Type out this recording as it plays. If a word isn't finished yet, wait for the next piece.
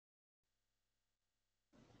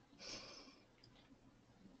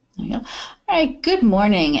go. All right, good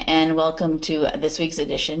morning and welcome to this week's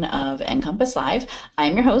edition of NCompass Live.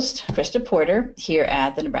 I'm your host, Christa Porter, here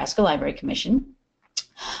at the Nebraska Library Commission.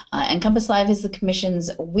 NCompass Live is the Commission's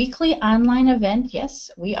weekly online event. Yes,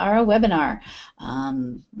 we are a webinar.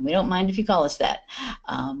 We don't mind if you call us that.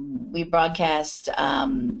 We broadcast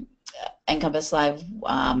NCompass Live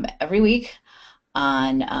every week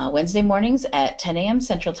on Wednesday mornings at 10 a.m.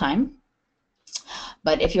 Central Time.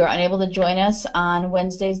 But if you're unable to join us on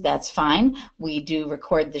Wednesdays, that's fine. We do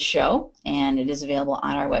record the show, and it is available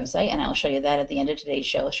on our website, and I'll show you that at the end of today's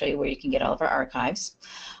show. I'll show you where you can get all of our archives.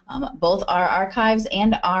 Both our archives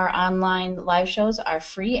and our online live shows are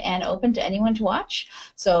free and open to anyone to watch,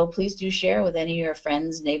 so please do share with any of your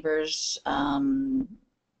friends, neighbors,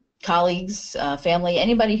 colleagues, family,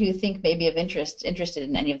 anybody who you think may be of interested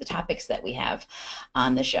in any of the topics that we have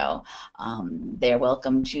on the show. They're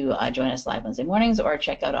welcome to join us live Wednesday mornings or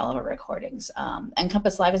check out all of our recordings.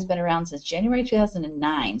 NCompass Live has been around since January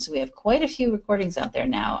 2009, so we have quite a few recordings out there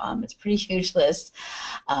now. It's a pretty huge list,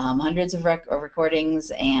 hundreds of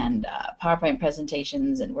recordings and PowerPoint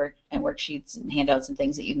presentations and worksheets and handouts and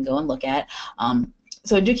things that you can go and look at.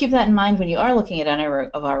 So do keep that in mind when you are looking at any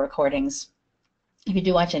of our recordings. If you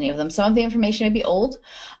do watch any of them, some of the information may be old,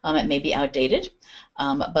 it may be outdated,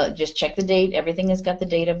 but just check the date. Everything has got the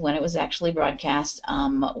date of when it was actually broadcast.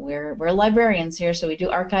 We're librarians here, so we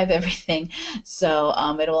do archive everything, so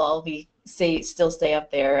it'll all be still stay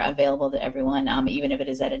up there, available to everyone, even if it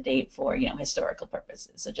is at a date for historical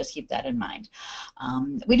purposes. So just keep that in mind.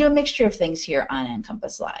 We do a mixture of things here on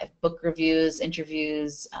NCompass Live: book reviews,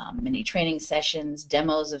 interviews, mini training sessions,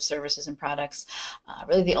 demos of services and products.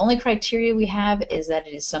 Really, the only criteria we have is that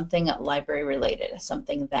it is something library related,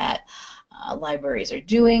 something that libraries are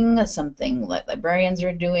doing, something that librarians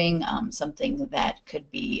are doing, something that could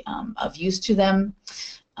be of use to them.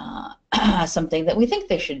 Something that we think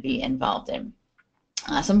they should be involved in.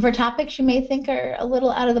 Some of our topics you may think are a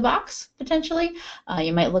little out of the box, potentially.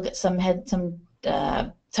 You might look at some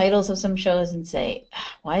titles of some shows and say,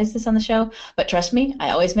 why is this on the show? But trust me,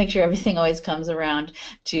 I always make sure everything always comes around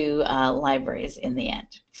to libraries in the end.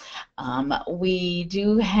 We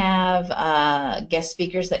do have guest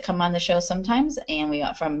speakers that come on the show sometimes, and we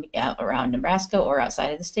are from around Nebraska or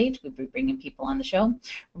outside of the state. We'll be bringing people on the show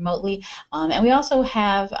remotely, and we also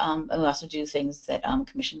have we also do things that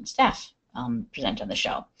Commission staff present on the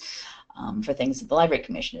show for things that the Library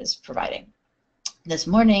Commission is providing. This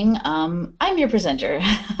morning, I'm your presenter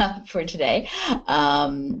for today.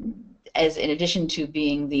 As in addition to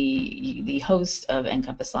being the host of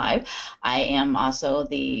NCompass Live, I am also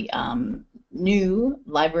the new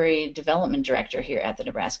Library Development Director here at the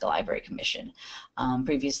Nebraska Library Commission.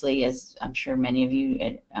 Previously, as I'm sure many of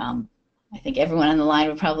you, I think everyone on the line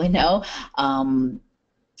would probably know,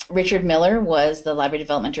 Richard Miller was the Library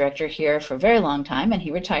Development Director here for a very long time, and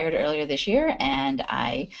he retired earlier this year, and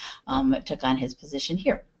I took on his position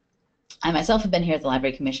here. I myself have been here at the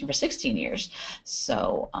Library Commission for 16 years,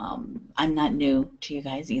 so I'm not new to you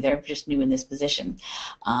guys either, just new in this position.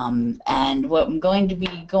 And what I'm going to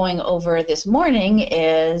be going over this morning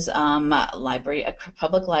is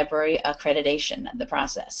Public Library Accreditation, the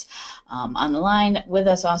process. On the line with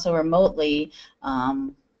us also remotely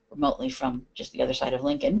from just the other side of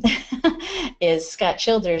Lincoln, is Scott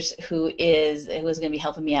Childers, who is going to be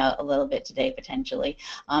helping me out a little bit today, potentially.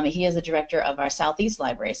 He is the director of our Southeast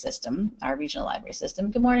Library System, our regional library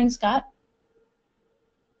system. Good morning, Scott.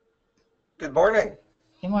 Good morning.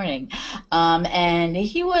 Good morning. And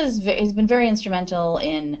he's been very instrumental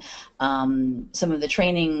in some of the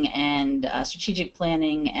training and strategic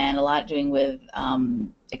planning, and a lot doing with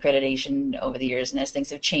accreditation over the years, and as things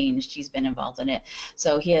have changed, he's been involved in it.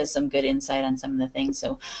 So he has some good insight on some of the things.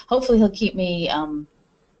 So hopefully he'll keep me,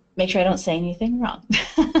 make sure I don't say anything wrong.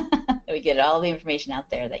 That we get all the information out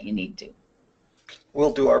there that you need to.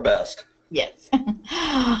 We'll do our best. Yes.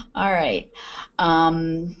 All right.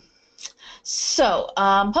 Public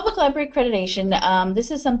Library Accreditation, this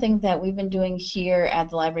is something that we've been doing here at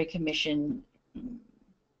the Library Commission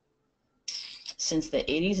since the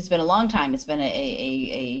 80s. It's been a long time. It's been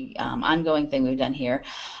a ongoing thing we've done here.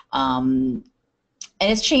 And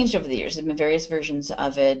it's changed over the years. There have been various versions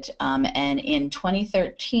of it, and in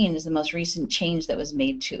 2013 is the most recent change that was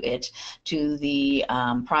made to it, to the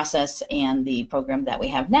process and the program that we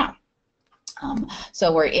have now.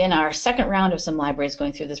 So we're in our second round of some libraries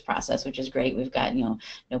going through this process, which is great. We've got,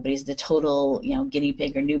 nobody's the total, guinea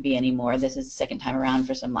pig or newbie anymore. This is the second time around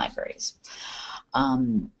for some libraries.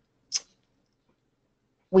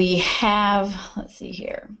 We have, let's see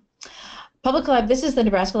here, This is the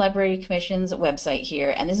Nebraska Library Commission's website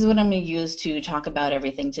here, and this is what I'm going to use to talk about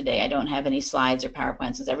everything today. I don't have any slides or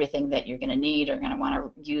PowerPoints, because everything that you're going to need or going to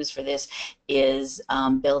want to use for this is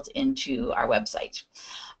built into our website.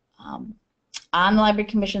 On the Library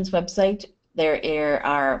Commission's website, there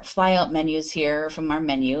are flyout menus here from our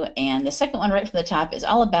menu, and the second one right from the top is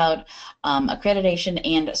all about accreditation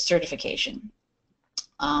and certification.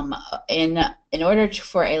 In order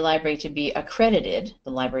for a library to be accredited,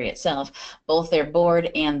 the library itself, both their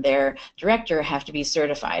board and their director have to be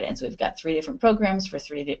certified. And so we've got 3 different programs for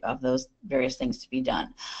 3 of those various things to be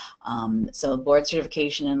done. So board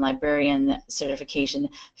certification and librarian certification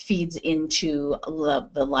feeds into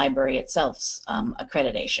the library itself's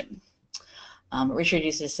accreditation. Richard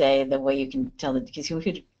used to say the way you can tell that, because you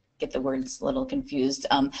could get the words a little confused,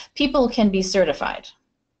 people can be certified,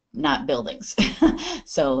 not buildings.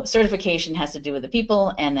 So certification has to do with the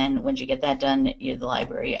people, and then once you get that done, you're the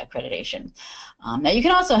library accreditation. Now you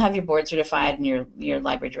can also have your board certified and your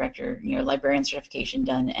library director, your librarian certification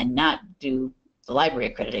done, and not do the library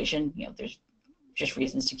accreditation. You know, there's just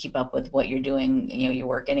reasons to keep up with what you're doing, you know, your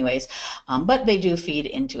work anyways, but they do feed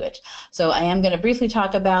into it. So I am going to briefly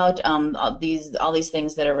talk about all these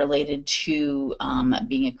things that are related to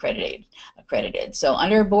being accredited. So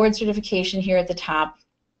under board certification here at the top,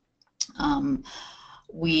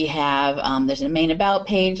 we have, there's a main about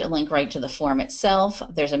page, a link right to the form itself.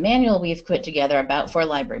 There's a manual we've put together for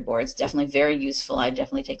library boards, definitely very useful. I'd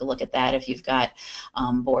definitely take a look at that if you've got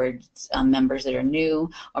board members that are new,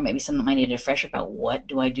 or maybe some that might need a refresher about what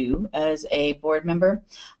do I do as a board member.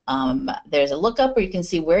 There's a lookup where you can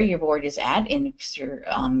see where your board is at in your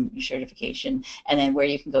certification, and then where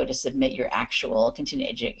you can go to submit your actual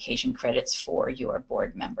continuing education credits for your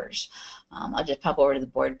board members. I'll just pop over to the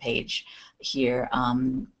board page here.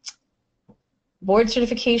 Board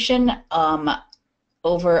certification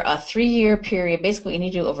over a 3-year period, basically what you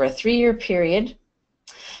need to do over a 3-year period,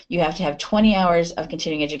 you have to have 20 hours of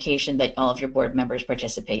continuing education that all of your board members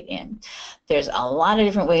participate in. There's a lot of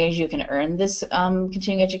different ways you can earn this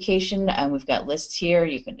continuing education, and we've got lists here.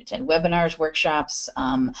 You can attend webinars, workshops.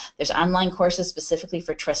 There's online courses specifically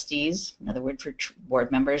for trustees, another word for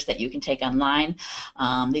board members, that you can take online.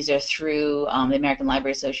 These are through the American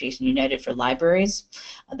Library Association United for Libraries,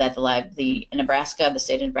 that the Nebraska, the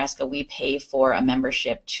state of Nebraska, we pay for a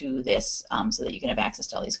membership to this so that you can have access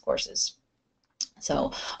to all these courses.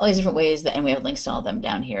 So all these different ways, and we have links to all of them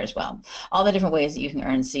down here as well. All the different ways that you can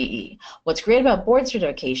earn CE. What's great about board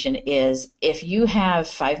certification is if you have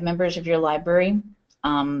 5 members of your library,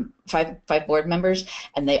 five board members,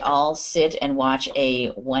 and they all sit and watch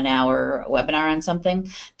a 1-hour webinar on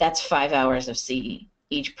something, that's 5 hours of CE.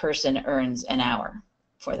 Each person earns an hour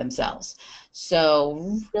for themselves.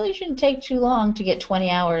 So really shouldn't take too long to get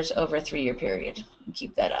 20 hours over a 3-year period.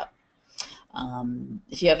 Keep that up.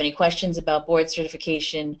 If you have any questions about board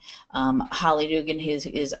certification, Holly Dugan, who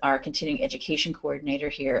is our continuing education coordinator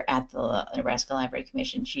here at the Nebraska Library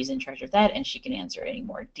Commission, she's in charge of that, and she can answer any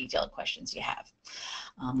more detailed questions you have.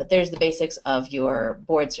 But there's the basics of your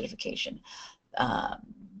board certification.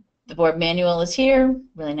 The board manual is here,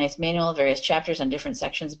 really nice manual, various chapters on different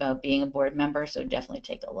sections about being a board member, so definitely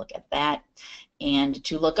take a look at that. And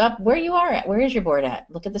to look up where you are at, where is your board at?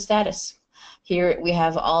 Look at the status. Here we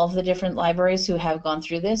have all of the different libraries who have gone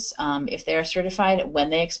through this, if they are certified, when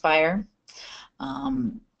they expire.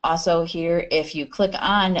 Also here, if you click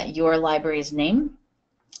on your library's name,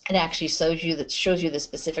 it actually shows you the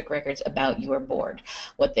specific records about your board,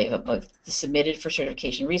 what they've submitted for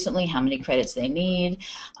certification recently, how many credits they need,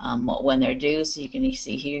 when they're due. So you can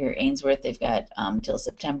see here, Ainsworth, they've got till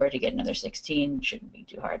September to get another 16. Shouldn't be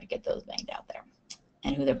too hard to get those banged out there,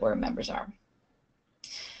 and who their board members are.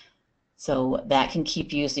 So that can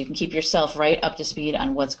keep you, so you can keep yourself right up to speed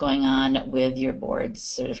on what's going on with your board's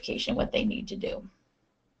certification, what they need to do.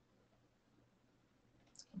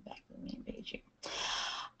 Let's go back to the main page here.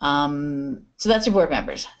 So that's your board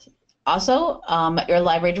members. Also, your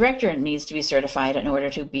library director needs to be certified in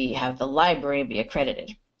order to have the library be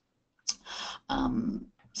accredited.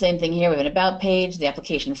 Same thing here, we have an about page, the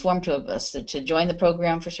application form to join the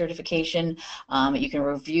program for certification. You can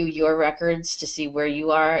review your records to see where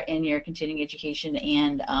you are in your continuing education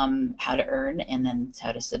and how to earn, and then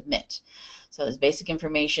how to submit. So there's basic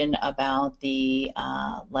information about the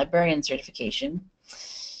librarian certification.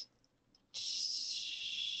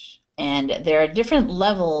 And there are different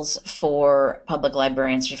levels for public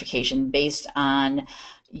librarian certification based on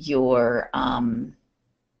your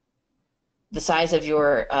the size of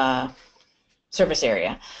your service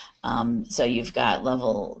area. So you've got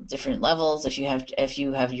different levels. If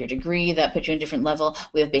you have your degree, that puts you in a different level.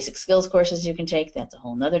 We have basic skills courses you can take. That's a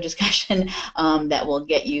whole nother discussion that will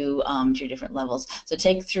get you to your different levels. So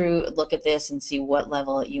look at this and see what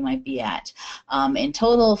level you might be at. In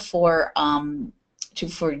total, for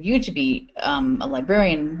you to be a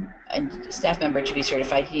librarian and staff member to be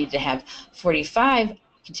certified, you need to have 45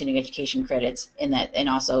 continuing education credits in that, and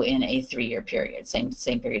also in a 3-year period,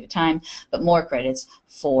 same period of time, but more credits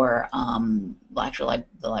for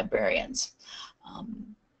the librarians.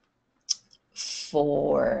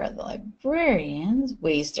 For the librarians,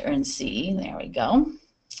 ways to earn C. There we go.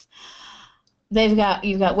 You've got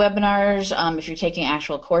webinars if you're taking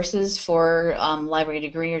actual courses for library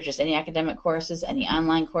degree or just any academic courses, any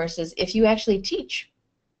online courses. If you actually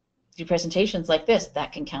do presentations like this,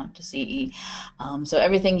 that can count to CE. So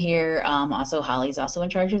everything here, also Holly's also in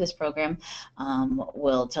charge of this program,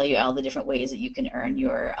 will tell you all the different ways that you can earn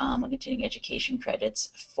your continuing education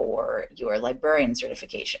credits for your librarian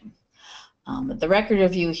certification. The record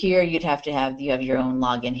review here, you have your own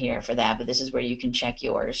login here for that, but this is where you can check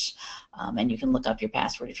yours, and you can look up your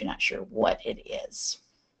password if you're not sure what it is.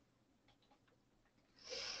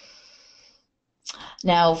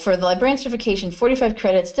 Now, for the librarian certification, 45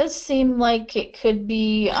 credits does seem like it could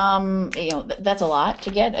be, that's a lot to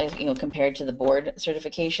get, compared to the board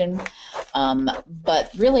certification.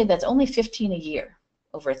 But really, that's only 15 a year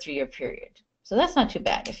over a 3-year period. So that's not too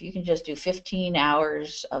bad. If you can just do 15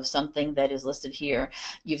 hours of something that is listed here,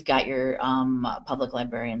 you've got your public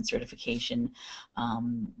librarian certification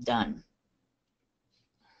done.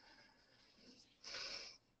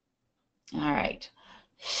 All right.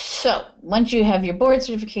 So once you have your board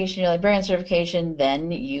certification, your librarian certification,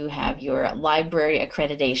 then you have your library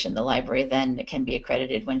accreditation. The library then can be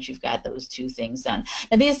accredited once you've got those 2 things done.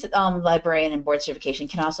 And these librarian and board certification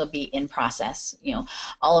can also be in process.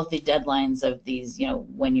 All of the deadlines of these,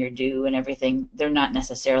 when you're due and everything, they're not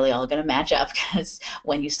necessarily all going to match up, because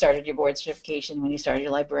when you started your board certification, when you started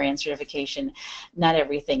your librarian certification, not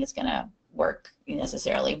everything is going to work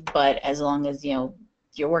necessarily. But as long as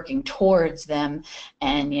you're working towards them,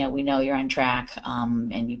 and we know you're on track,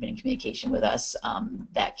 and you've been in communication with us,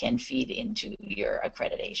 that can feed into your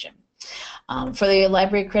accreditation. For the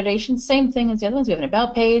library accreditation, same thing as the other ones. We have an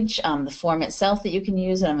about page, the form itself that you can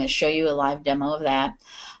use, and I'm going to show you a live demo of that,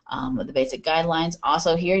 with the basic guidelines.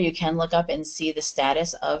 Also here you can look up and see the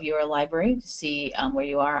status of your library to see where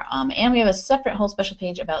you are, and we have a separate whole special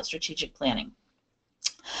page about strategic planning.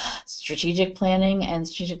 Strategic planning and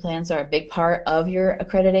strategic plans are a big part of your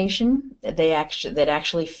accreditation. That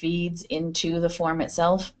actually feeds into the form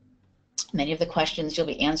itself. Many of the questions you'll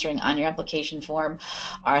be answering on your application form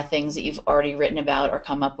are things that you've already written about or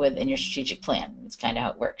come up with in your strategic plan. It's kind of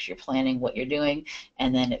how it works. You're planning what you're doing,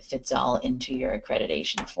 and then it fits all into your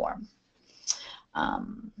accreditation form.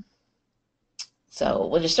 So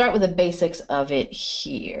we'll just start with the basics of it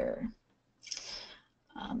here.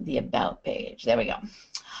 The about page. There we go.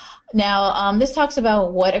 Now, this talks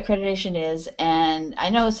about what accreditation is, and I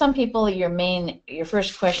know some people, your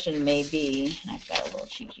first question may be, and I've got a little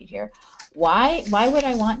cheat sheet here, why would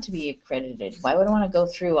I want to be accredited? Why would I want to go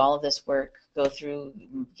through all of this work, go through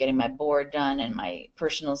getting my board done and my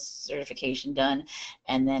personal certification done,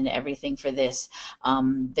 and then everything for this?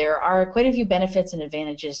 There are quite a few benefits and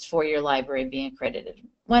advantages for your library being accredited.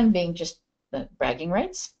 One being just the bragging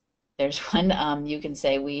rights. There's one, you can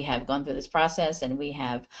say we have gone through this process and we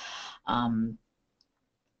have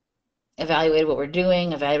evaluated what we're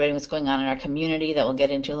doing, evaluating what's going on in our community, that we'll get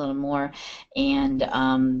into a little more, and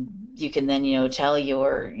you can then tell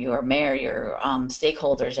your mayor, your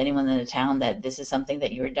stakeholders, anyone in the town, that this is something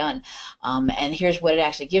that you were done. And here's what it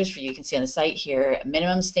actually gives for you. You can see on the site here,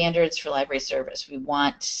 minimum standards for library service. We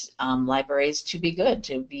want libraries to be good,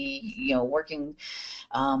 to be working,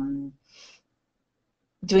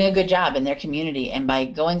 doing a good job in their community, and by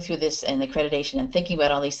going through this and accreditation and thinking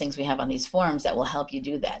about all these things we have on these forms, that will help you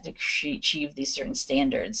do that, to achieve these certain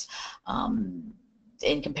standards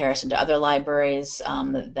in comparison to other libraries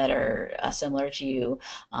that are similar to you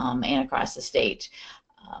and across the state.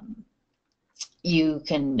 You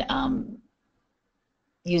can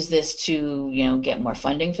use this to get more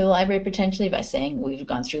funding for the library potentially by saying we've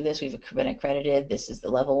gone through this, we've been accredited, this is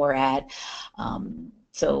the level we're at.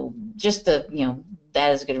 So just the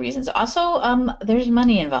that is good reasons. Also, there's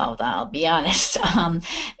money involved, I'll be honest.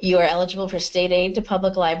 You are eligible for state aid to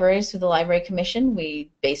public libraries through the Library Commission. We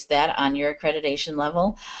base that on your accreditation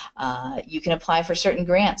level. You can apply for certain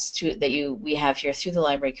grants we have here through the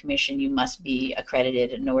Library Commission. You must be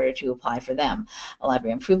accredited in order to apply for them.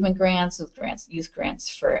 Library improvement grants, youth grants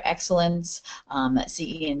for excellence,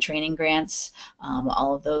 CE and training grants,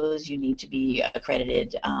 all of those you need to be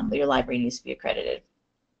accredited. Your library needs to be accredited.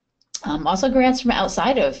 Also grants from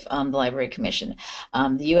outside of the Library Commission.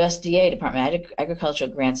 The USDA, Department of Agricultural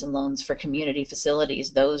Grants and Loans for Community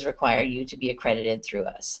Facilities, those require you to be accredited through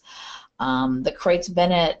us. The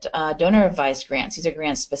Kreutz-Bennett Donor Advised Grants, these are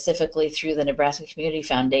grants specifically through the Nebraska Community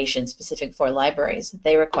Foundation, specific for libraries.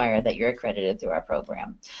 They require that you're accredited through our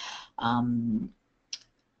program.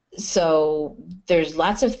 So there's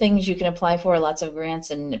lots of things you can apply for, lots of grants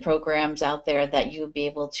and programs out there that you'll be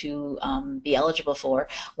able to be eligible for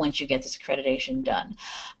once you get this accreditation done.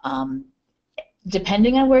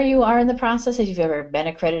 Depending on where you are in the process, if you've ever been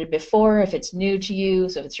accredited before, if it's new to you,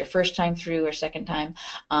 so if it's your first time through or second time,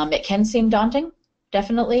 it can seem daunting.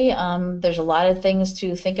 Definitely. There's a lot of things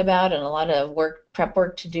to think about and a lot of prep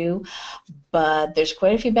work to do, but there's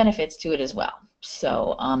quite a few benefits to it as well.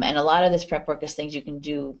 So, and a lot of this prep work is things you can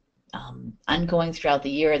do ongoing throughout the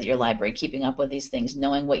year at your library, keeping up with these things,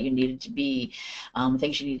 knowing what you needed to be,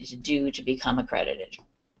 things you needed to do to become accredited,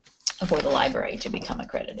 for the library to become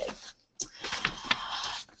accredited.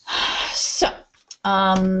 So,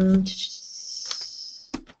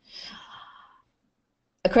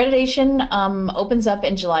 accreditation opens up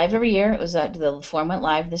in July of every year. It was the form went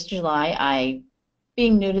live this July.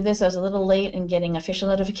 Being new to this, I was a little late in getting official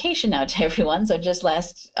notification out to everyone. So just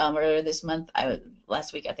earlier this month,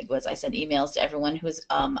 last week I think it was, I sent emails to everyone who is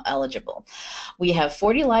eligible. We have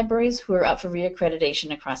 40 libraries who are up for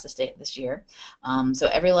re-accreditation across the state this year. So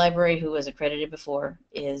every library who was accredited before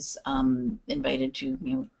is invited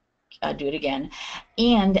to do it again.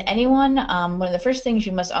 And anyone, one of the first things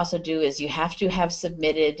you must also do is you have to have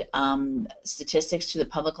submitted statistics to the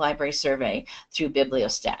Public Library Survey through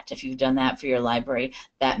Bibliostat. If you've done that for your library,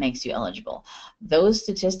 that makes you eligible. Those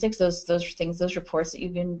statistics, those things, those reports that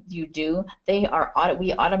you do,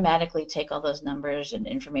 we automatically take all those numbers and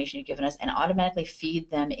information you've given us and automatically feed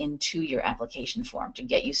them into your application form to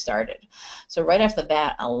get you started. So right off the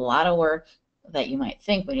bat, a lot of work that you might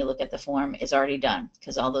think when you look at the form is already done,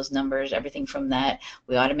 because all those numbers, everything from that,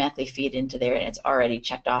 we automatically feed into there, and it's already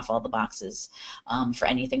checked off all the boxes for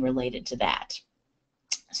anything related to that.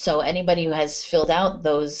 So anybody who has filled out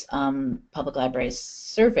those public libraries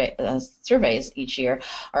surveys each year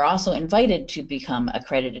are also invited to become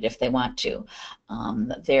accredited if they want to.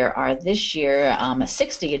 There are this year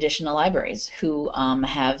 60 additional libraries who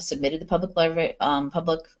have submitted the public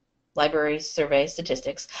library survey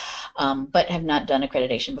statistics, but have not done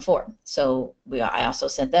accreditation before. So I also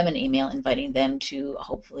sent them an email inviting them to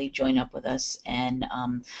hopefully join up with us and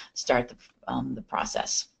start the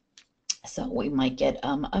process. So we might get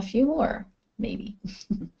a few more, maybe.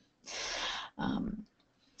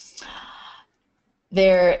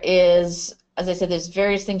 There is, as I said, there's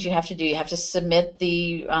various things you have to do. You have to submit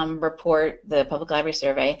the report, the public library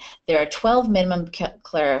survey. There are 12 minimum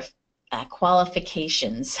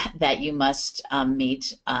qualifications that you must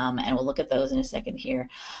meet, and we'll look at those in a second here.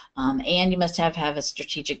 And you must have a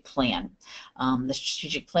strategic plan. The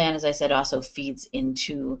strategic plan, as I said, also feeds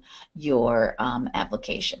into your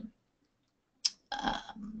application.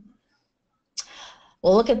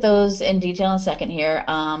 We'll look at those in detail in a second here,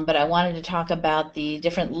 but I wanted to talk about the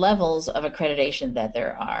different levels of accreditation that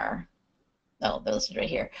there are. Oh, those are right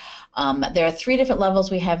here. There are 3 different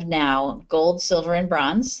levels we have now: gold, silver, and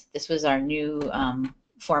bronze. This was our new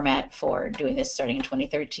format for doing this starting in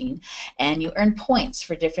 2013. And you earn points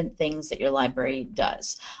for different things that your library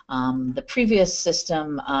does. The previous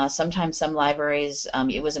system, sometimes some libraries,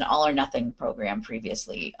 it was an all or nothing program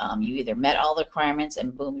previously. You either met all the requirements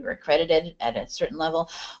and boom, you were accredited at a certain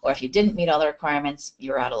level, or if you didn't meet all the requirements,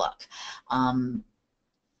 you're out of luck.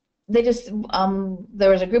 There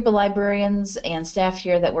was a group of librarians and staff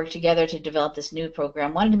here that worked together to develop this new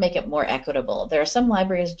program, wanted to make it more equitable. There are some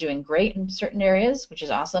libraries doing great in certain areas, which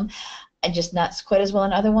is awesome, and just not quite as well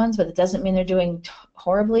in other ones, but it doesn't mean they're doing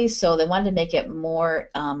horribly, so they wanted to make it more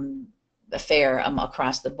fair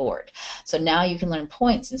across the board. So now you can learn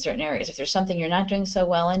points in certain areas. If there's something you're not doing so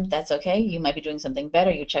well in, that's okay. You might be doing something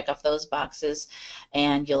better. You check off those boxes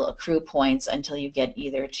and you'll accrue points until you get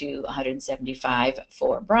either to 175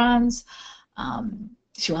 for bronze,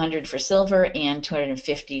 200 for silver, and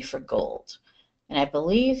 250 for gold. And I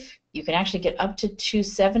believe you can actually get up to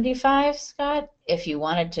 275, Scott, if you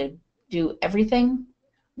wanted to do everything.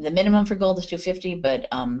 the minimum for gold is 250, but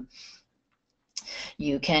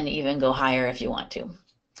you can even go higher if you want to.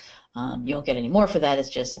 You won't get any more for that. It's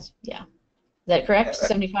just, yeah. Is that correct?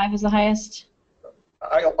 75 is the highest?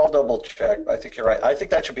 I'll double check. I think you're right. I think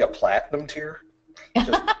that should be a platinum tier.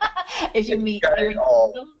 Just if you meet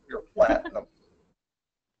your platinum.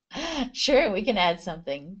 Sure, we can add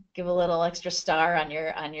something. Give a little extra star on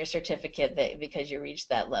your certificate because you reached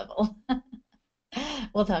that level.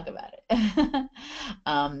 We'll talk about it.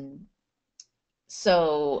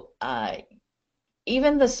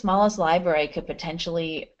 Even the smallest library could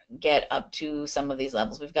potentially get up to some of these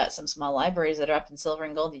levels. We've got some small libraries that are up in silver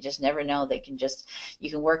and gold. You just never know. You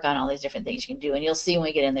can work on all these different things you can do, and you'll see when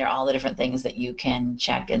we get in there all the different things that you can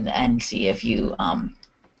check and see if you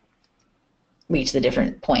reach the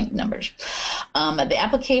different point numbers. The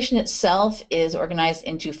application itself is organized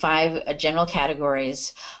into 5 general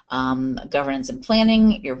categories: governance and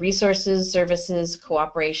planning, your resources, services,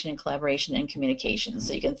 cooperation and collaboration, and communications.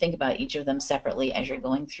 So you can think about each of them separately as you're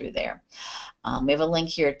going through there. We have a link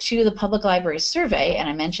here to the Public Library Survey, and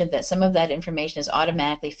I mentioned that some of that information is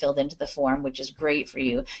automatically filled into the form, which is great for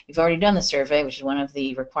you. You've already done the survey, which is one of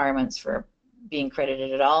the requirements for being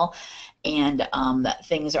credited at all, and that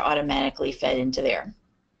things are automatically fed into there.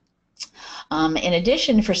 In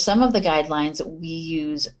addition, for some of the guidelines, we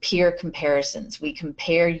use peer comparisons. We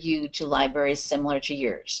compare you to libraries similar to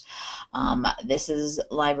yours. This is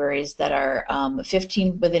libraries that are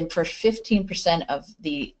 15% of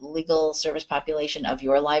the legal service population of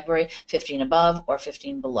your library, 15 above or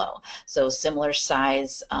 15 below. So similar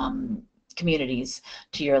size communities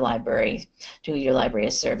to your library, to who your library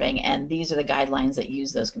is serving, and these are the guidelines that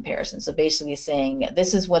use those comparisons. So basically saying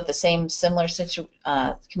this is what the same similar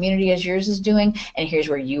community as yours is doing, and here's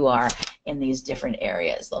where you are in these different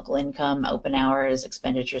areas: local income, open hours,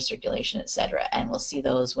 expenditure, circulation, etc. And we'll see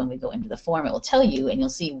those when we go into the form. It will tell you, and you'll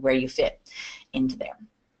see where you fit into there.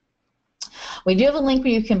 We do have a link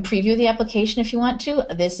where you can preview the application if you want to.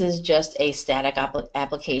 This is just a static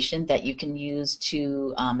application that you can use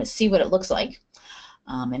to see what it looks like.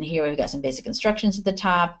 And here we've got some basic instructions at the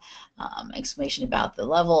top, explanation about the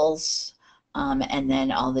levels, and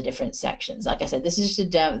then all the different sections. Like I said, this is just a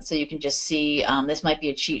demo, so you can just see. This might be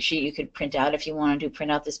a cheat sheet you could print out if you wanted to.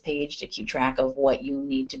 Print out this page to keep track of what you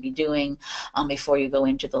need to be doing before you go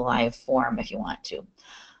into the live form if you want to.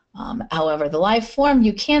 However, the live form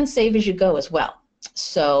you can save as you go as well.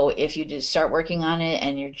 So if you just start working on it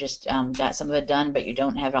and you're just got some of it done, but you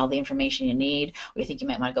don't have all the information you need, or you think you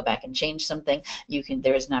might want to go back and change something,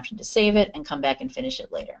 there is an option to save it and come back and finish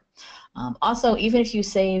it later. Also, even if you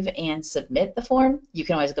save and submit the form, you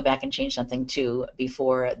can always go back and change something too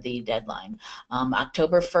before the deadline.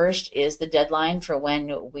 October 1st is the deadline for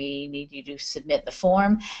when we need you to submit the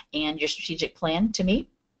form and your strategic plan to me.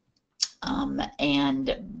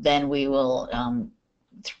 And then we will,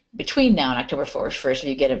 between now and October 1st, if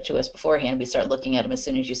you get it to us beforehand, we start looking at them as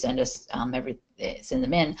soon as you send us send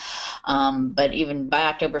them in. But even by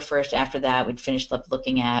October 1st, after that, we'd finish up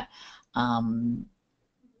looking at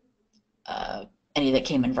any that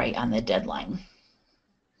came in right on the deadline.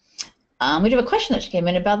 We do have a question that came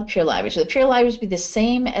in about the peer libraries. So the peer libraries would be the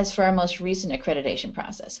same as for our most recent accreditation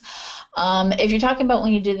process. If you're talking about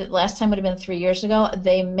when you did it last time, would have been 3 years ago,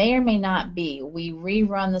 they may or may not be. We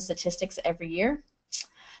rerun the statistics every year.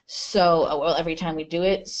 So, well, every time we do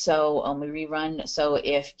it, so we rerun. So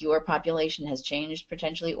if your population has changed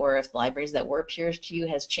potentially, or if libraries that were peers to you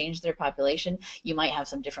has changed their population, you might have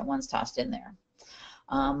some different ones tossed in there.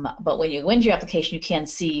 But when you go into your application, you can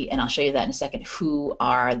see, and I'll show you that in a second, who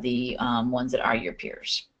are the ones that are your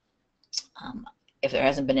peers. If there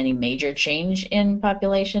hasn't been any major change in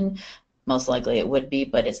population, most likely it would be,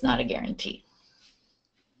 but it's not a guarantee.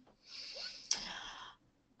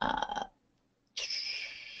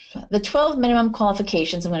 The 12 minimum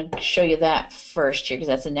qualifications, I'm going to show you that first here because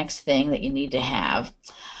that's the next thing that you need to have.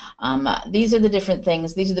 These are the different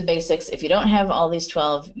things. These are the basics. If you don't have all these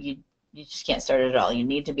 12, you just can't start it at all. You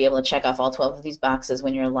need to be able to check off all 12 of these boxes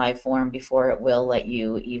when you're in live form before it will let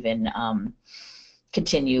you even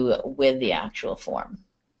continue with the actual form.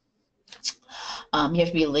 You have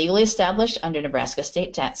to be legally established under Nebraska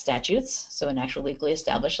state statutes, so an actual legally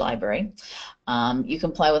established library. You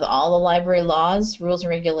comply with all the library laws, rules, and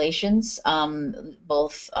regulations,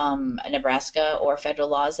 both Nebraska or federal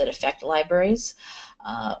laws that affect libraries.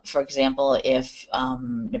 For example, if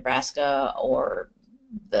Nebraska or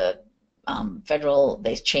the federal,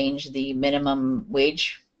 they change the minimum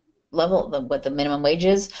wage level, what the minimum wage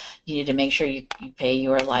is, you need to make sure you pay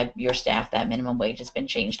your staff that minimum wage has been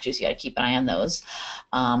changed too, so you got to keep an eye on those.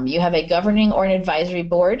 You have a governing or an advisory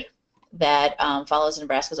board that follows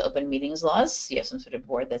Nebraska's open meetings laws. You have some sort of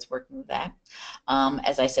board that's working with that.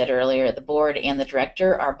 As I said earlier, the board and the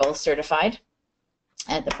director are both certified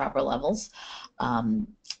at the proper levels.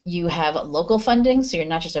 You have local funding, so you're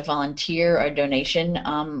not just a volunteer or donation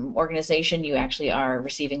organization. You actually are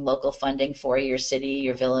receiving local funding for your city,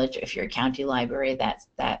 your village. If you're a county library, that's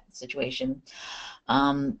that situation.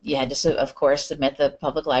 You had to, of course, submit the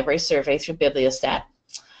public library survey through Bibliostat.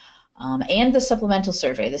 And the supplemental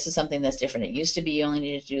survey. This is something that's different. It used to be you only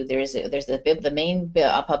needed to do, there's the main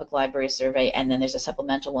public library survey, and then there's a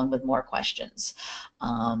supplemental one with more questions.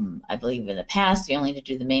 I believe in the past you only need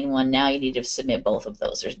to do the main one. Now you need to submit both of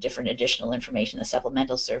those. There's different additional information, the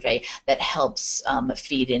supplemental survey, that helps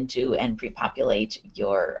feed into and pre-populate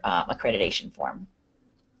your accreditation form.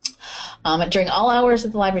 During all hours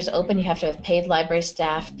that the library is open, you have to have paid library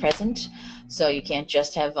staff present. So you can't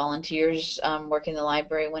just have volunteers working the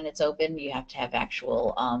library when it's open. You have to have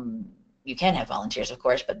actual, you can have volunteers, of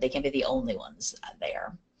course, but they can be the only ones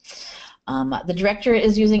there. The director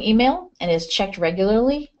is using email and is checked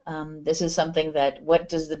regularly. This is something that, what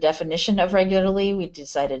does the definition of regularly? We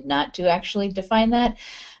decided not to actually define that.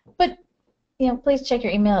 But, you know, please check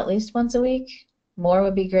your email at least once a week. More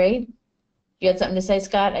would be great. You had something to say,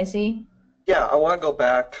 Scott, I see? Yeah, I want to go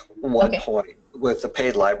back one point with the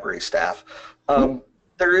paid library staff.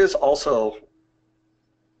 There is also,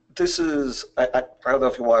 this is, I don't know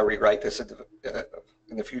if you want to rewrite this in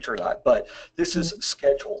the future or not, but this is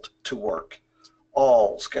scheduled to work,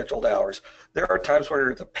 all scheduled hours. There are times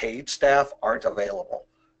where the paid staff aren't available,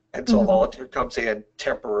 and so a volunteer comes in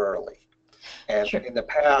temporarily. And in the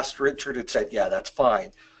past, Richard had said, yeah, that's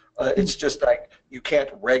fine. It's just like you can't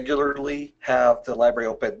regularly have the library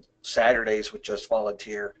open Saturdays with just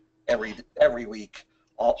volunteer every week,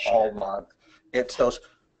 all month. It's those,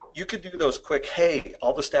 you could do those quick, hey,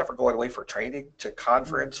 all the staff are going away for training to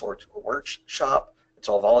conference or to a workshop, and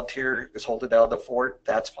so a volunteer is holding down the fort,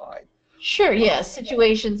 that's fine. Sure, yeah,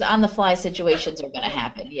 situations, on the fly situations are going to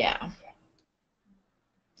happen, yeah.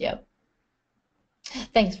 Yep.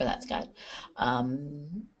 Thanks for that, Scott.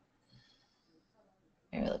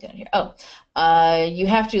 Let me look at it here. Oh, you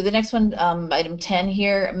have to, the next one, item 10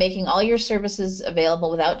 here, making all your services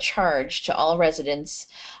available without charge to all residents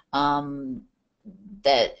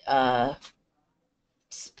that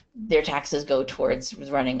their taxes go towards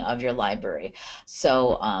running of your library.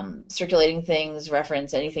 So circulating things,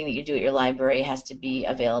 reference, anything that you do at your library has to be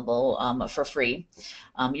available for free.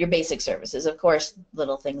 Your basic services, of course,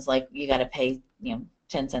 little things like you got to pay,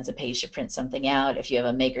 10 cents a page to print something out. If you have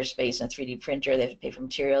a makerspace and a 3D printer, they have to pay for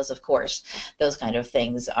materials, of course. Those kind of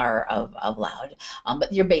things are allowed.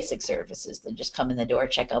 But your basic services, they just come in the door,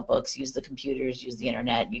 check out books, use the computers, use the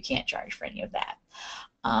internet. You can't charge for any of that.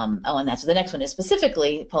 And that's the next one is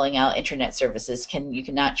specifically pulling out internet services. You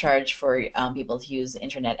cannot charge for people to use the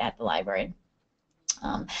internet at the library.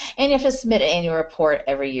 And you have to submit an annual report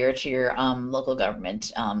every year to your local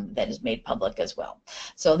government that is made public as well.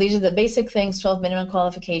 So these are the basic things, 12 minimum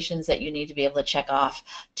qualifications that you need to be able to check off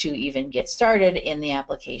to even get started in the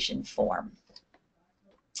application form.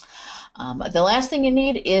 The last thing you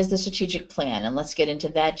need is the strategic plan, and let's get into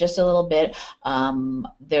that just a little bit.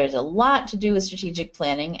 There's a lot to do with strategic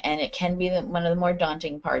planning, and it can be one of the more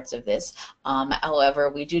daunting parts of this.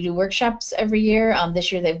 However, we do workshops every year.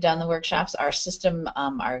 This year they've done the workshops. Our system,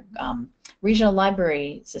 our regional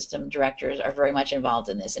library system directors are very much involved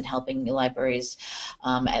in this and helping the libraries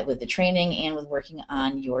with the training and with working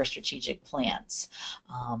on your strategic plans.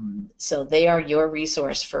 So they are your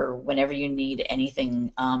resource for whenever you need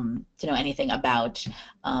anything to know anything about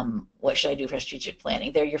what should I do for strategic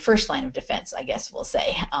planning. They're your first line of defense, I guess we'll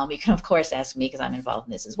say. You can of course ask me because I'm involved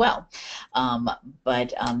in this as well,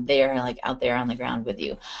 but they are like out there on the ground with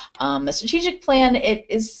you. The strategic plan, it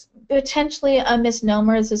is potentially a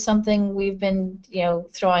misnomer. This is something we've been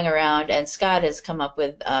throwing around, and Scott has come up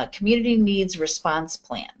with a community needs response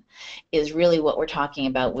plan is really what we're talking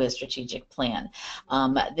about with strategic plan.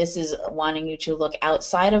 This is wanting you to look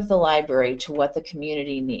outside of the library to what the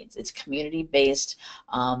community needs. It's community based,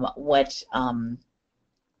 what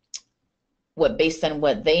based on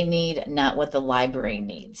what they need, not what the library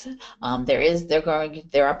needs.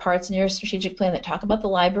 There are parts in your strategic plan that talk about the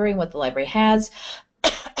library and what the library has,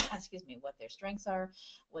 excuse me, what their strengths are,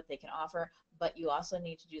 what they can offer, but you also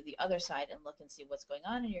need to do the other side and look and see what's going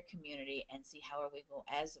on in your community and see how are we going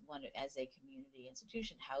as a community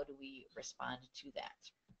institution, how do we respond to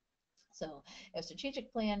that. So a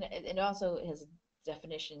strategic plan, it also has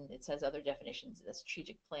definition, it says other definitions. The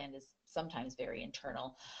strategic plan is sometimes very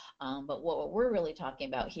internal, but what we're really talking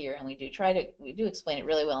about here, and we do explain it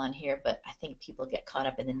really well on here, but I think people get caught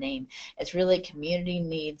up in the name. It's really community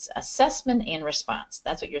needs assessment and response.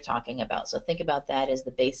 That's what you're talking about. So think about that as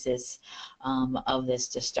the basis of this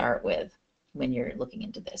to start with when you're looking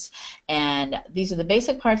into this. And these are the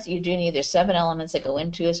basic parts that you do need. There's 7 elements that go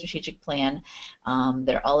into a strategic plan.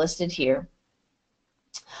 They're all listed here.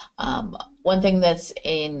 One thing that's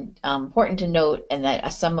important to note, and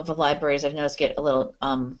that some of the libraries I've noticed get a little,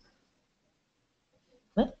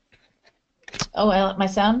 what? Oh, my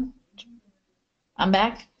sound? I'm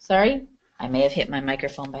back, sorry. I may have hit my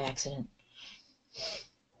microphone by accident.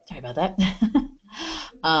 Sorry about that.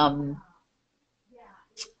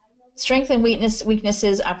 Strengths and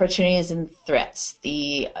weaknesses, opportunities, and threats,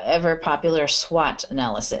 the ever popular SWOT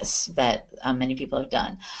analysis that many people have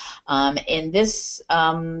done. In this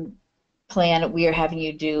plan, we are having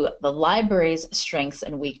you do the library's strengths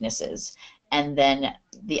and weaknesses, and then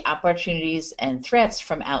the opportunities and threats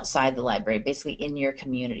from outside the library, basically in your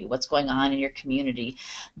community. What's going on in your community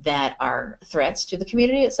that are threats to the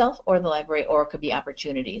community itself or the library, or it could be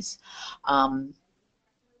opportunities.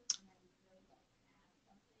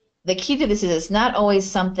 The key to this is it's not always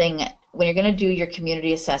something, when you're going to do your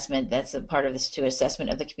community assessment, that's a part of this too,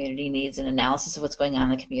 assessment of the community needs and analysis of what's going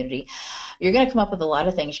on in the community. You're going to come up with a lot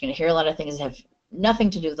of things. You're going to hear a lot of things that have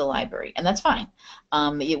nothing to do with the library, and that's fine.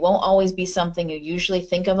 It won't always be something you usually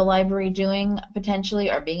think of a library doing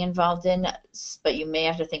potentially or being involved in, but you may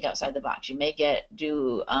have to think outside the box. You may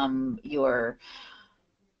do your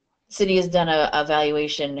city has done a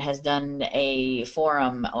evaluation, has done a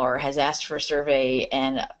forum, or has asked for a survey,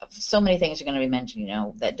 and so many things are going to be mentioned,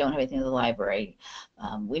 that don't have anything to do with the library.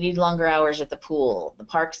 We need longer hours at the pool. The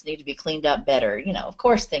parks need to be cleaned up better. Of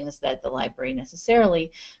course, things that the library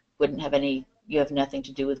necessarily wouldn't have you have nothing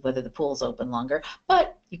to do with whether the pool's open longer,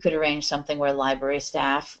 but you could arrange something where library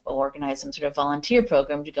staff organize some sort of volunteer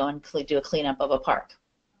program to go and do a cleanup of a park.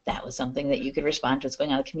 That was something that you could respond to what's going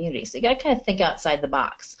on in the community. So you got to kind of think outside the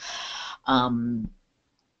box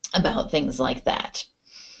about things like that.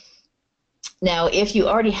 Now, if you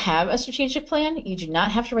already have a strategic plan, you do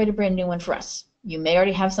not have to write a brand new one for us. You may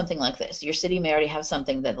already have something like this. Your city may already have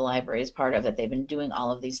something that the library is part of, that they've been doing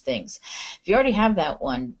all of these things. If you already have that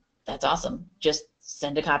one, that's awesome. Just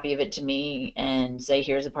send a copy of it to me and say,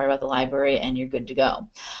 here's the part about the library, and you're good to go.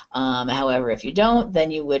 However, if you don't,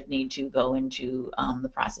 then you would need to go into the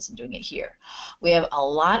process of doing it here. We have a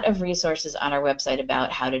lot of resources on our website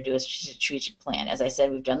about how to do a strategic plan. As I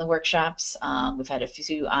said, we've done the workshops. We've had a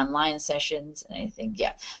few online sessions, and I think,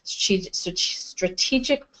 yeah,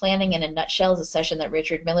 strategic planning in a nutshell is a session that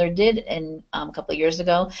Richard Miller did a couple of years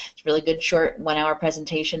ago. It's a really good short 1-hour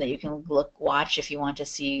presentation that you can watch if you want to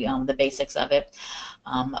see the basics of it.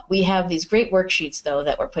 We have these great worksheets, though,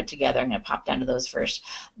 that were put together. I'm going to pop down to those first,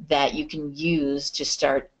 that you can use to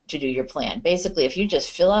start to do your plan. Basically, if you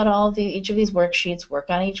just fill out each of these worksheets, work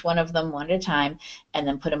on each one of them one at a time, and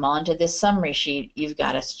then put them all into this summary sheet, you've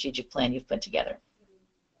got a strategic plan you've put together.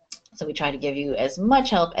 So we try to give you as much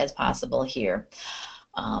help as possible here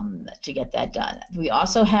to get that done. We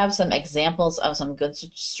also have some examples of some good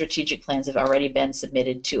strategic plans that have already been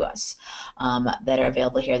submitted to us that are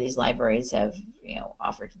available here. These libraries have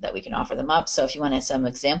offered that we can offer them up. So if you want some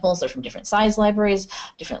examples, they're from different size libraries,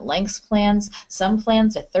 different lengths plans. Some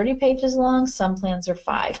plans are 30 pages long, some plans are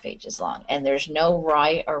 5 pages long, and there's no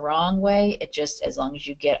right or wrong way. It just, as long as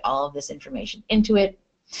you get all of this information into it,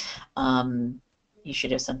 you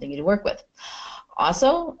should have something to work with.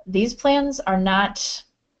 Also, these plans are not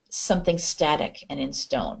something static and in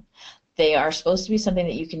stone. They are supposed to be something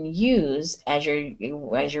that you can use as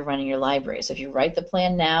you're running your library. So if you write the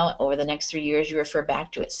plan now, over the next 3 years, you refer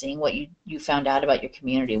back to it, seeing what you found out about your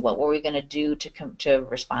community. What were we going to do to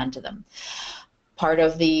respond to them? Part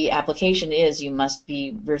of the application is you must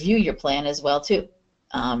review your plan as well too.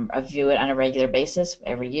 Review it on a regular basis.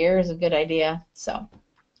 Every year is a good idea. So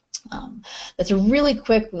that's a really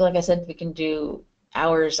quick, like I said, we can do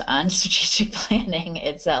hours on strategic planning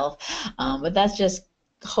itself, but that's just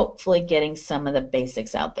hopefully getting some of the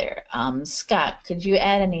basics out there. Scott, could you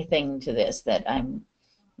add anything to this that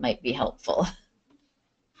might be helpful?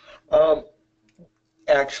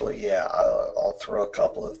 Actually, yeah, I'll throw a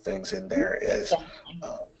couple of things in there.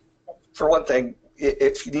 For one thing,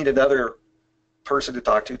 if you need another person to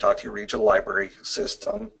talk to your regional library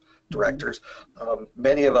system directors.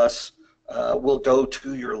 Many of us will go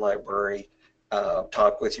to your library,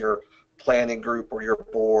 talk with your planning group or your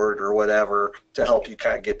board or whatever to help you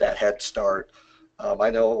kind of get that head start. I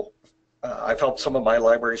know I've helped some of my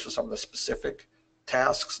libraries with some of the specific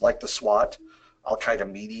tasks like the SWOT. I'll kind of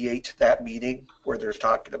mediate that meeting where they're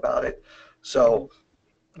talking about it. So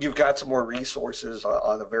you've got some more resources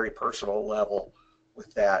on a very personal level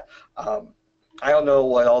with that. I don't know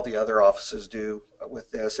what all the other offices do with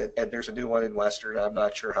this, and there's a new one in Western. I'm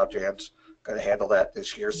not sure how Jan's going to handle that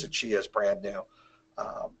this year since she is brand new.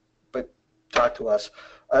 But talk to us.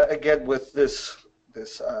 Again, with this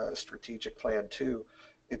strategic plan too,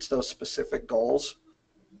 it's those specific goals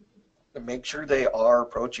and make sure they are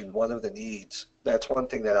approaching one of the needs. That's one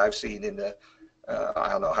thing that I've seen in the, I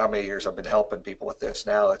don't know how many years I've been helping people with this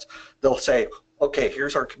now. It's they'll say, okay,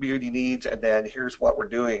 here's our community needs, and then here's what we're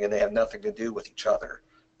doing, and they have nothing to do with each other.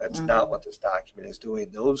 That's not what this document is doing.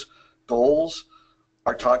 Those goals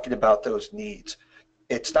are talking about those needs.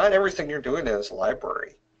 It's not everything you're doing as a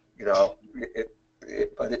library, you know,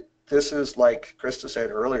 but this is like Christa said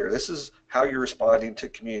earlier, this is how you're responding to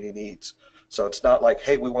community needs. So it's not like,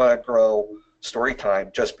 hey, we want to grow story time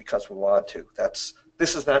just because we want to.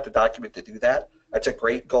 This is not the document to do that. That's a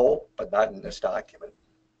great goal, but not in this document.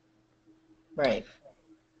 Right.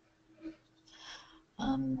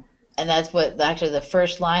 And that's what actually the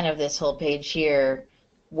first line of this whole page here,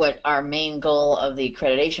 what our main goal of the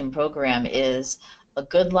accreditation program is. A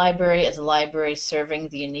good library is a library serving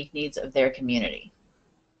the unique needs of their community.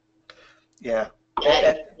 Yeah.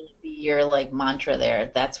 That would be your like mantra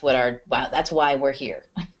there. That's what that's why we're here.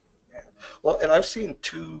 Yeah. Well, and I've seen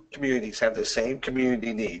two communities have the same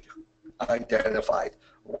community need identified,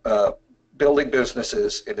 building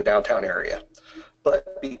businesses in the downtown area.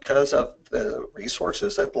 But because of the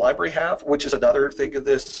resources that the library have, which is another thing of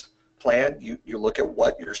this plan, you look at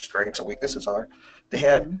what your strengths and weaknesses are. They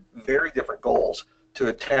had very different goals to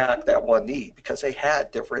attack that one need because they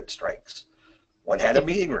had different strengths. One had a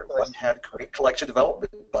meeting room, one had a great collection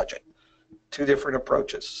development budget. Two different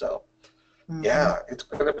approaches. So, yeah, it's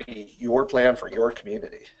going to be your plan for your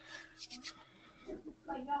community.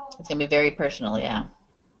 It's going to be very personal, yeah.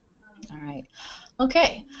 All right.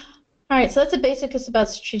 Okay. All right, so that's the basics about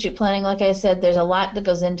strategic planning. Like I said, there's a lot that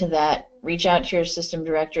goes into that. Reach out to your system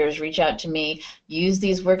directors, reach out to me, use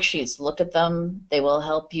these worksheets, look at them. They will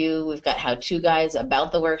help you. We've got how-to guides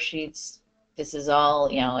about the worksheets. This is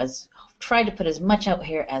all, you know, try to put as much out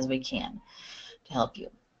here as we can to help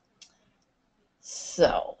you.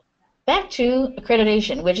 So back to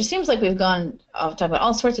accreditation, which it seems like we've gone off talking about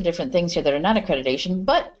all sorts of different things here that are not accreditation,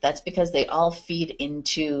 but that's because they all feed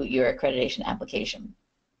into your accreditation application.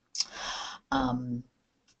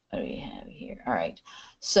 What do we have here? All right.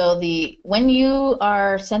 So when you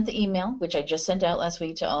are sent the email, which I just sent out last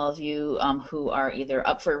week to all of you who are either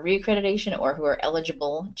up for re-accreditation or who are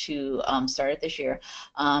eligible to start it this year,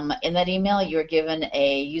 in that email you're given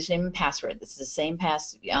a username and password. This is the same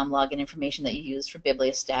login information that you use for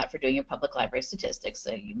Bibliostat for doing your public library statistics,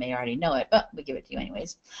 so you may already know it, but we give it to you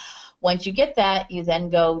anyways. Once you get that, you then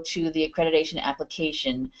go to the accreditation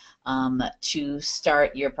application to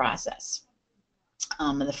start your process.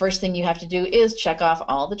 The first thing you have to do is check off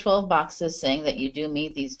all the 12 boxes saying that you do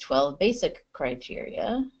meet these 12 basic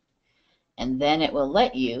criteria, and then it will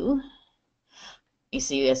let you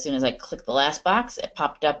see, as soon as I click the last box, it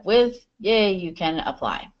popped up with, yay, you can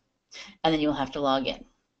apply. And then you'll have to log in.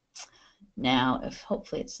 Now, if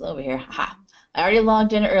hopefully it's over here, I already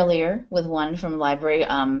logged in earlier with one from library.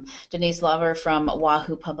 Denise Lover from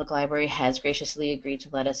Wahoo Public Library has graciously agreed to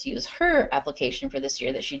let us use her application for this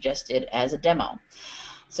year that she just did as a demo.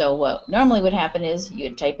 So what normally would happen is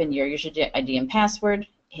you'd type in your user ID and password,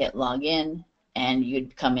 hit login, and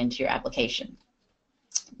you'd come into your application.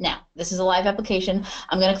 Now, this is a live application.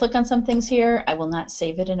 I'm going to click on some things here. I will not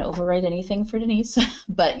save it and overwrite anything for Denise,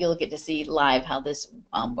 but you'll get to see live how this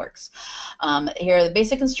works. Here are the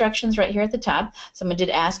basic instructions right here at the top. Someone did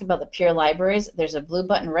ask about the peer libraries. There's a blue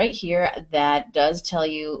button right here that does tell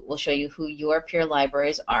you, will show you who your peer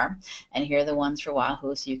libraries are. And here are the ones for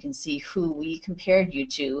Wahoo, so you can see who we compared you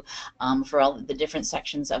to for all the different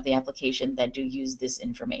sections of the application that do use this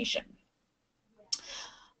information.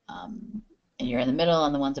 And you're in the middle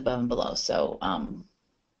and the ones above and below. So, and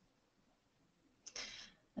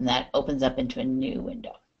that opens up into a new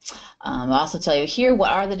window. I'll also tell you here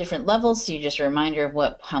what are the different levels, so you just a reminder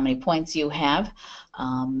of how many points you have.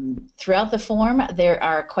 Throughout the form, there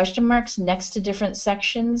are question marks next to different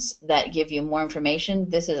sections that give you more information.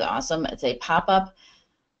 This is awesome. It's a pop-up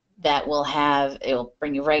that it will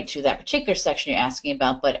bring you right to that particular section you're asking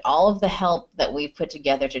about, but all of the help that we've put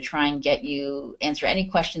together to try and get you answer any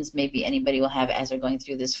questions maybe anybody will have as they're going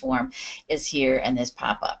through this form is here in this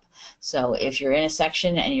pop-up. So if you're in a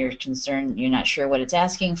section and you're concerned, you're not sure what it's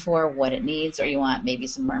asking for, what it needs, or you want maybe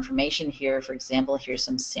some more information here, for example, here's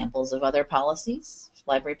some samples of other policies.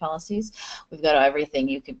 library policies. We've got everything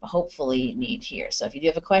you could hopefully need here. So if you do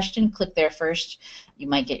have a question, click there first. You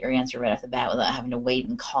might get your answer right off the bat without having to wait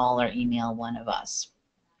and call or email one of us.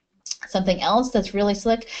 Something else that's really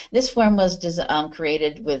slick, this form was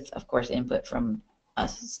created with, of course, input from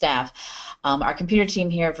us staff. Our computer team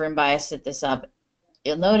here of Room Bias set this up.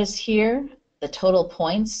 You'll notice here the total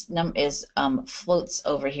points is floats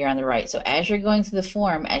over here on the right. So as you're going through the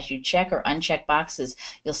form, as you check or uncheck boxes,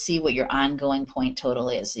 you'll see what your ongoing point total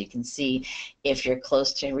is. So you can see if you're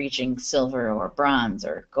close to reaching silver or bronze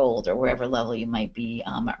or gold or wherever level you might be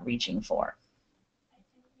reaching for.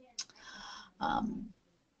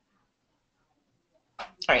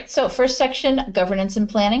 All right, so first section, governance and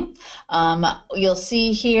planning. You'll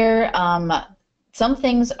see here some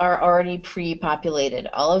things are already pre-populated.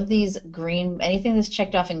 All of these green, anything that's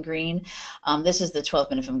checked off in green, this is the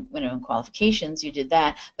 12 minimum qualifications, you did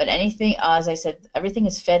that, but anything, as I said, everything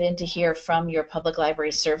is fed into here from your public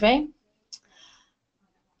library survey.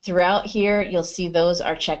 Throughout here, you'll see those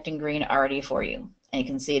are checked in green already for you. And you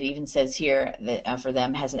can see it even says here that for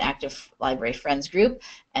them has an active library friends group,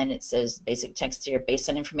 and it says basic text here based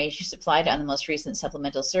on information supplied on the most recent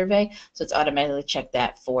supplemental survey, so it's automatically checked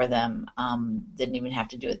that for them. Didn't even have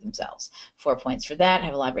to do it themselves. 4 points for that.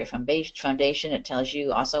 Have a library foundation. It tells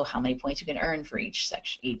you also how many points you can earn for each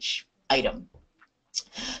section, each item.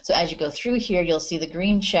 So as you go through here, you'll see the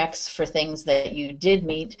green checks for things that you did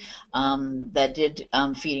meet, that did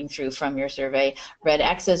feeding through from your survey. Red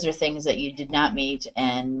X's are things that you did not meet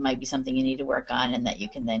and might be something you need to work on and that you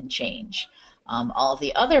can then change. All of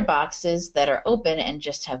the other boxes that are open and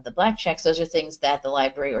just have the black checks, those are things that the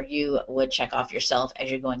library or you would check off yourself as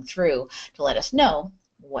you're going through to let us know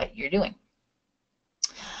what you're doing.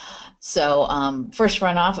 So first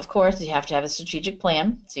runoff, of course, you have to have a strategic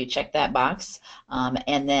plan, so you check that box,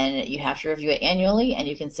 and then you have to review it annually, and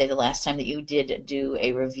you can say the last time that you did do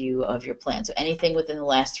a review of your plan. So anything within the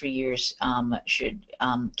last 3 years should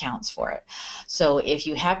counts for it. So if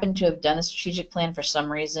you happen to have done a strategic plan for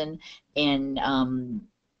some reason in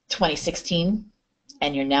 2016,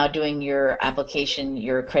 and you're now doing your application,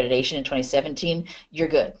 your accreditation in 2017, you're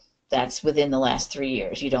good. That's within the last 3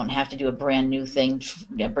 years. You don't have to do a brand new thing,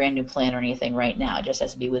 a brand new plan or anything right now. It just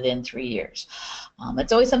has to be within 3 years.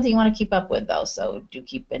 It's always something you want to keep up with, though, so do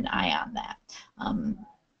keep an eye on that.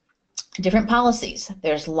 Different policies.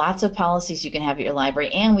 There's lots of policies you can have at your library,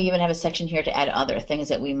 and we even have a section here to add other things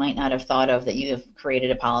that we might not have thought of that you have created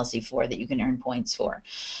a policy for that you can earn points for.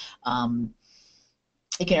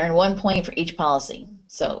 You can earn 1 point for each policy.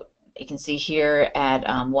 So you can see here at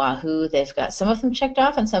Wahoo, they've got some of them checked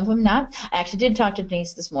off and some of them not. I actually did talk to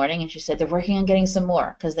Denise this morning, and she said they're working on getting some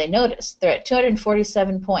more because they noticed they're at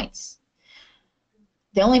 247 points.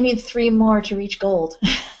 They only need 3 more to reach gold.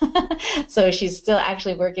 So she's still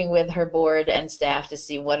actually working with her board and staff to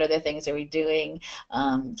see what other things are we doing.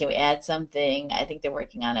 Can we add something? I think they're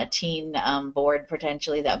working on a teen board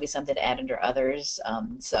potentially. That would be something to add under others.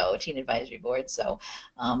 So teen advisory board. So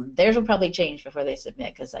theirs will probably change before they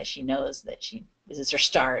submit because she knows that this is her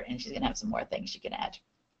start and she's going to have some more things she can add.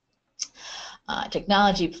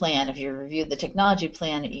 Technology plan. If you reviewed the technology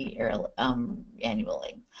plan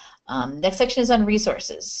annually. Next section is on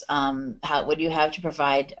resources. What do you have to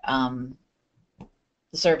provide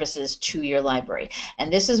the services to your library?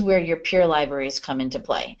 And this is where your peer libraries come into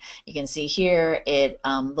play. You can see here it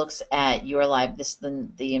looks at your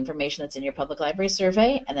the information that's in your public library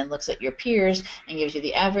survey, and then looks at your peers and gives you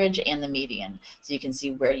the average and the median. So you can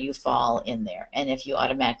see where you fall in there. And if you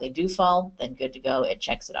automatically do fall, then good to go. It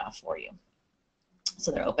checks it off for you.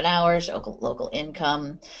 So they're open hours, local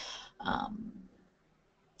income.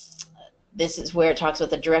 This is where it talks about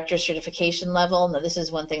the director certification level. Now, this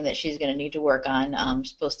is one thing that she's going to need to work on.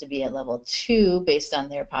 She's supposed to be at level 2 based on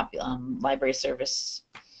their library service.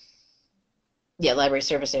 Yeah, library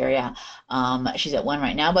service area. She's at 1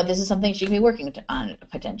 right now, but this is something she can be working on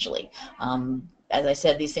potentially. As I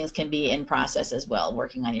said, these things can be in process as well,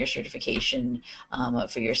 working on your certification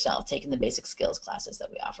for yourself, taking the basic skills classes that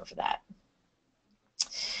we offer for that.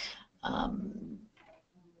 How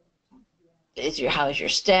is your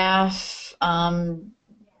staff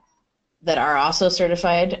that are also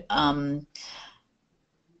certified?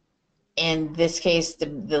 In this case,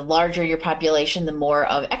 the larger your population, the more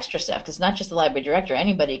of extra staff, because not just the library director,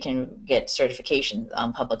 anybody can get certification,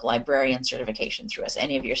 public librarian certification through us,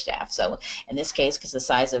 any of your staff. So in this case, because the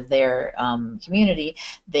size of their community,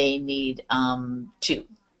 they need 2.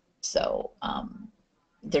 So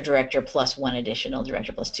their director plus 1 additional,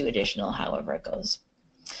 director plus 2 additional, however it goes.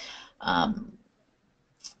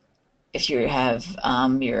 If you have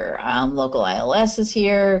your local ILS is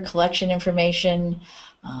here, collection information.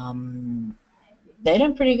 They've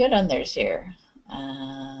done pretty good on theirs here.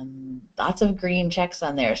 Lots of green checks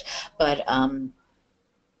on theirs, but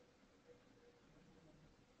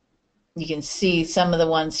you can see some of the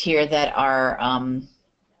ones here that are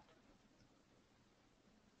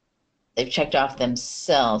they've checked off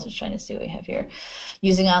themselves. I'm trying to see what we have here.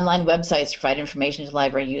 Using online websites to provide information to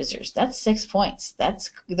library users. That's 6 points.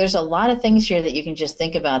 There's a lot of things here that you can just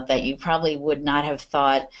think about that you probably would not have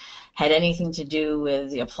thought had anything to do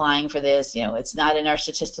with applying for this. You know, it's not in our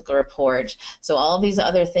statistical report. So all these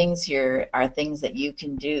other things here are things that you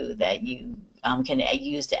can do that you can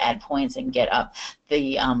use to add points and get up.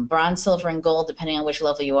 The bronze, silver, and gold, depending on which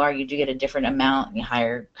level you are, you do get a different amount.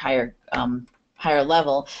 Higher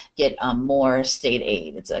level, get more state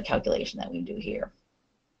aid. It's a calculation that we do here.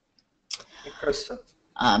 Hey, Christa?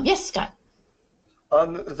 Yes, Scott.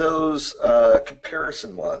 On those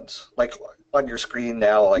comparison ones, like on your screen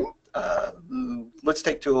now, like let's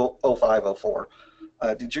take 20504.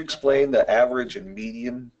 Did you explain the average and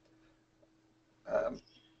median?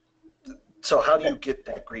 So how do you get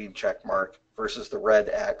that green check mark versus the red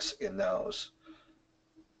X in those?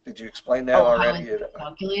 Did you explain that already? How it's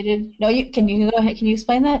calculated? No, can you go ahead? Can you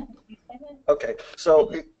explain that? Okay,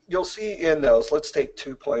 so you'll see in those, let's take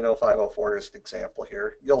 2.0504 as an example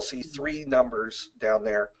here. You'll see 3 numbers down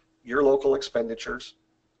there, your local expenditures,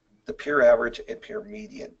 the peer average, and peer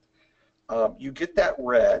median. You get that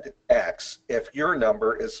red X if your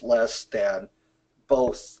number is less than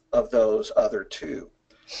both of those other 2.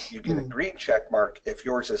 You get a green check mark if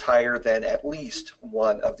yours is higher than at least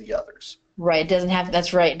one of the others. Right,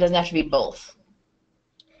 that's right. It doesn't have to be both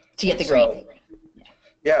to get the green.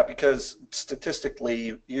 Yeah, because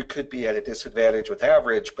statistically you could be at a disadvantage with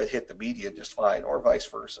average but hit the median just fine, or vice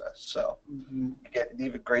versa. So you get an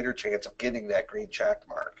even greater chance of getting that green check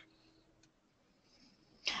mark.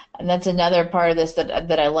 And that's another part of this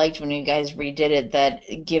that I liked when you guys redid it, that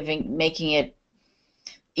making it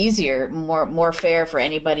easier, more fair for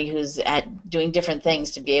anybody who's doing different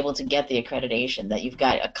things to be able to get the accreditation, that you've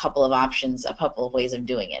got a couple of options, a couple of ways of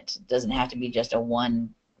doing it. It doesn't have to be just a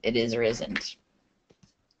one, it is or isn't.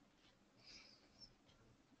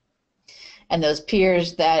 And those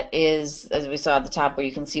peers, that is, as we saw at the top, where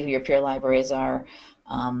you can see who your peer libraries are,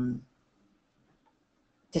 to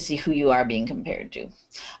see who you are being compared to.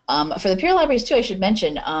 For the peer libraries too, I should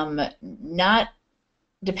mention,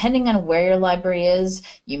 depending on where your library is,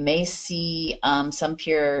 you may see some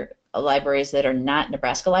peer libraries that are not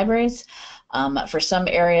Nebraska libraries. For some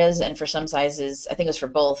areas and for some sizes, I think it was for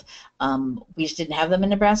both, we just didn't have them in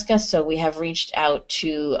Nebraska, so we have reached out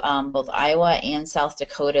to both Iowa and South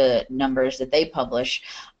Dakota numbers that they publish.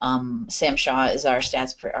 Sam Shaw is our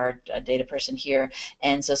data person here,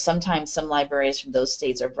 and so sometimes some libraries from those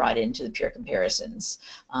states are brought into the peer comparisons,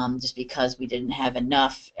 just because we didn't have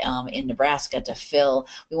enough in Nebraska to fill.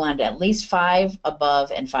 We wanted at least 5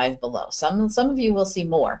 above and 5 below. Some of you will see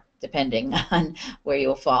more, depending on where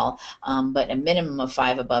you'll fall, but a minimum of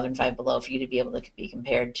 5 above and 5 below for you to be able to be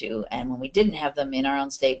compared to. And when we didn't have them in our own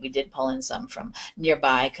state, we did pull in some from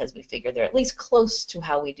nearby because we figured they're at least close to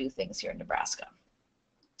how we do things here in Nebraska.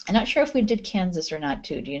 I'm not sure if we did Kansas or not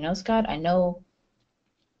too. Do you know, Scott? I know.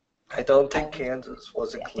 I don't think Kansas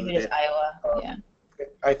was included. I think it is Iowa. Yeah.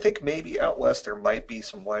 I think maybe out west there might be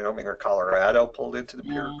some Wyoming or Colorado pulled into the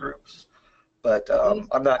peer groups, but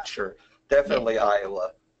I'm not sure. Definitely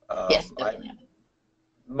Iowa. Yes, definitely.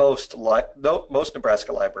 Most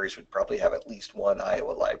Nebraska libraries would probably have at least one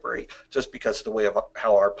Iowa library, just because of the way of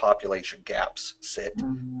how our population gaps sit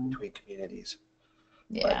between communities.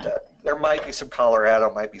 Yeah. But there might be some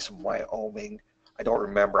Colorado, might be some Wyoming. I don't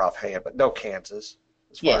remember offhand, but no Kansas,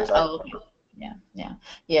 as far as I remember.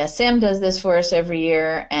 Yeah. Sam does this for us every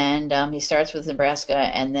year, and he starts with Nebraska,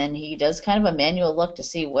 and then he does kind of a manual look to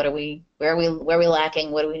see where are we lacking,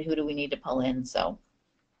 who do we need to pull in. So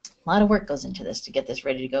a lot of work goes into this to get this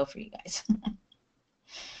ready to go for you guys.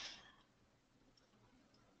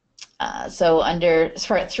 So under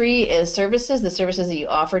part 3 is services, the services that you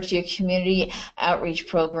offer to your community, outreach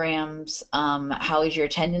programs, how is your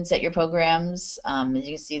attendance at your programs. As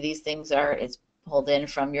you can see, these things it's pulled in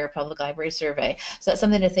from your public library survey. So that's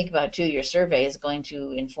something to think about too. Your survey is going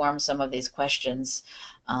to inform some of these questions.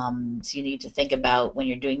 So you need to think about, when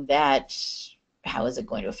you're doing that, how is it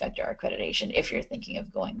going to affect our accreditation if you're thinking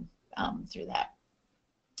of going through that.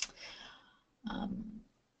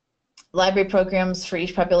 Library programs for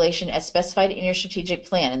each population as specified in your strategic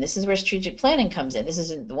plan, and this is where strategic planning comes in. This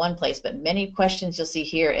isn't the one place, but many questions you'll see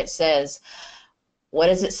here, it says, what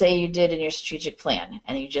does it say you did in your strategic plan?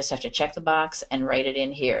 And you just have to check the box and write it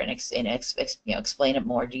in here and explain it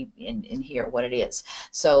more deep in here what it is.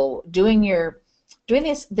 So doing your doing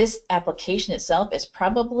this application itself is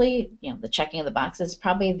probably, you know, the checking of the boxes is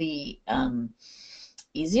probably the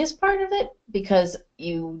easiest part of it, because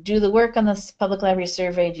you do the work on this public library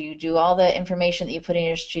survey, you do all the information that you put in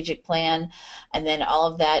your strategic plan, and then all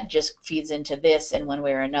of that just feeds into this in one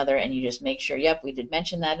way or another, and you just make sure, yep, we did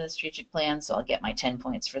mention that in the strategic plan, so I'll get my 10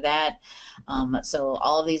 points for that. So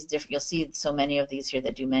all of these different, you'll see so many of these here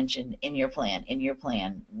that do mention in your plan,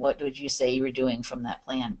 what would you say you were doing from that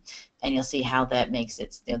plan? And you'll see how that makes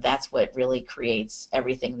it, you know, that's what really creates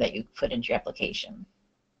everything that you put into your application.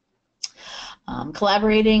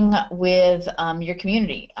 Collaborating with your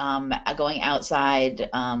community, going outside,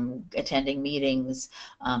 attending meetings,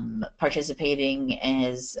 participating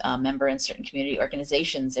as a member in certain community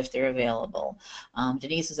organizations if they're available.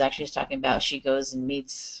 Denise was actually just talking about she goes and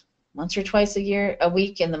meets once or twice a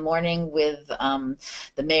week in the morning with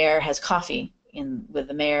the mayor, has coffee with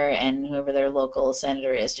the mayor and whoever their local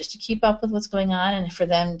senator is, just to keep up with what's going on and for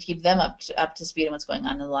them to keep them up to speed on what's going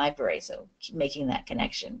on in the library. So keep making that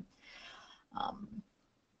connection.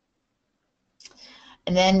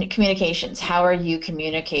 And then communications. How are you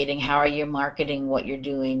communicating? How are you marketing what you're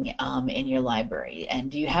doing in your library?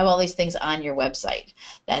 And do you have all these things on your website?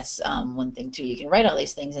 That's one thing too. You can write all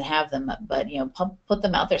these things and have them, but you know, put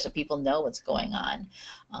them out there so people know what's going on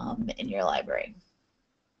in your library.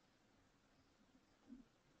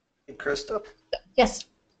 Hey, Christa? Yes.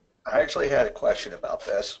 I actually had a question about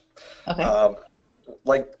this. Okay.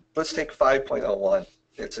 Like, let's take 5.01.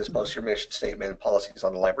 It says post your mission statement and policies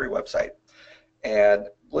on the library website. And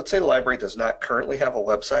let's say the library does not currently have a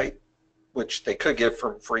website, which they could get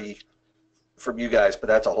from free from you guys, but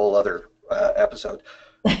that's a whole other episode.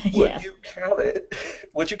 Yeah. Would you count it?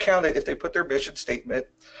 Would you count it if they put their mission statement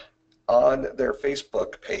on their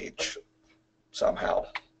Facebook page somehow?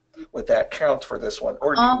 Would that count for this one,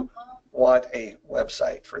 or do you want a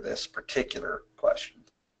website for this particular question?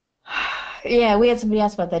 Yeah, we had somebody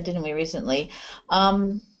ask about that, didn't we, recently?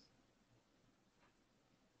 I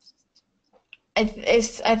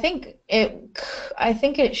think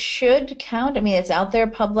it should count. I mean, it's out there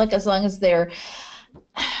public as long as they're.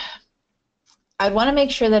 I'd want to make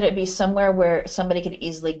sure that it be somewhere where somebody could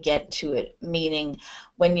easily get to it. Meaning,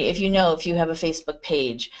 if you have a Facebook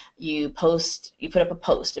page, you put up a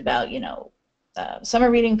post about, you know, summer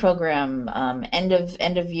reading program, end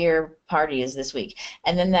of year party is this week,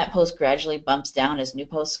 and then that post gradually bumps down as new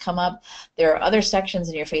posts come up. There are other sections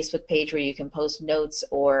in your Facebook page where you can post notes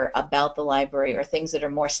or about the library or things that are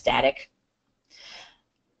more static.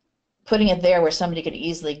 Putting it there where somebody could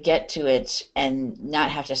easily get to it and not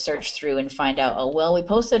have to search through and find out, oh, well, we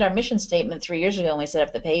posted our mission statement 3 years ago and we set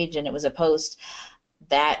up the page and it was a post,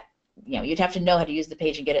 that, you know, you'd have to know how to use the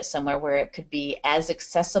page and get it somewhere where it could be as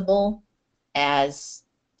accessible as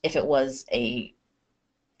if it was a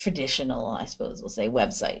traditional, I suppose we'll say,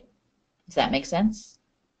 website. Does that make sense?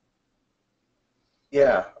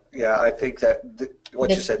 Yeah, I think that what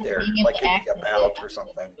you said there, like about or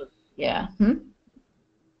something. Yeah.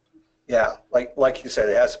 Yeah, like you said,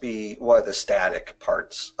 it has to be one of the static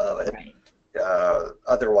parts of it. Right.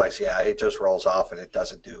 Otherwise, yeah, it just rolls off and it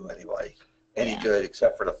doesn't do any good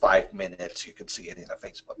except for the 5 minutes you can see it in a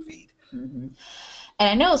Facebook feed. Mm-hmm. And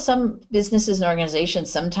I know some businesses and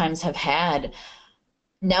organizations sometimes have had,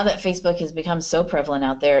 now that Facebook has become so prevalent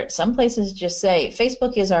out there, some places just say,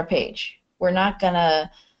 Facebook is our page. We're not going to,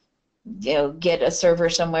 you know, get a server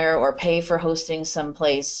somewhere or pay for hosting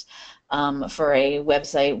someplace for a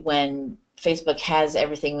website when Facebook has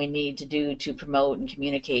everything we need to do to promote and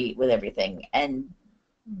communicate with everything. And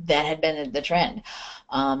that had been the trend.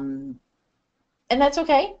 And that's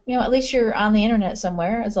okay, you know, at least you're on the internet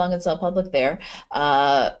somewhere, as long as it's all public there.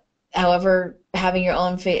 However, having your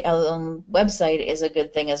own website is a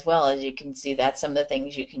good thing as well. As you can see, that's some of the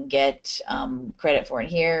things you can get credit for in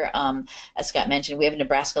here. As Scott mentioned, we have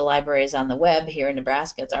Nebraska Libraries on the web here in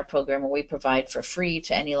Nebraska. It's our program where we provide for free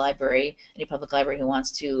to any library, any public library who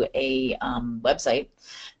wants to, a website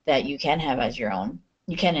that you can have as your own.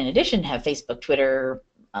 You can, in addition, have Facebook, Twitter,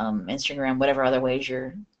 Instagram, whatever other ways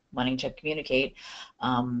you're wanting to communicate.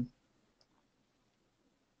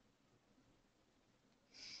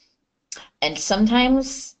 And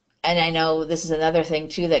sometimes, and I know this is another thing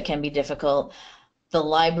too that can be difficult, the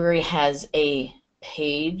library has a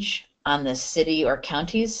page on the city or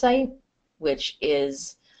county's site, which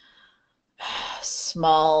is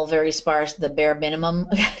small, very sparse, the bare minimum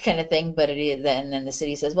kind of thing, but it is, and then the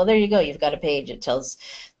city says, well, there you go, you've got a page. It tells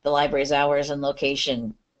the library's hours and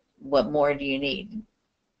location. What more do you need?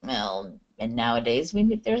 Well, And nowadays,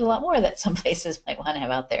 there's a lot more that some places might want to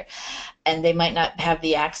have out there. And they might not have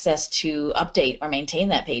the access to update or maintain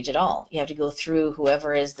that page at all. You have to go through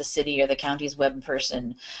whoever is the city or the county's web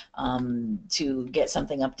person to get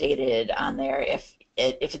something updated on there if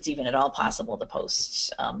it's even at all possible to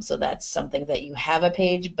post. So that's something that you have a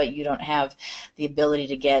page, but you don't have the ability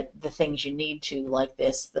to get the things you need to, like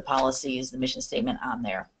this, the policies, the mission statement on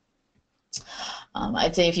there.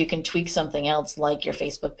 I'd say if you can tweak something else like your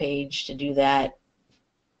Facebook page to do that,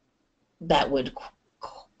 that would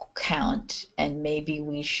count. And maybe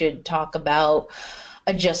we should talk about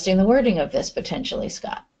adjusting the wording of this potentially,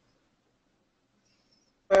 Scott.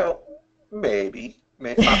 Well, maybe.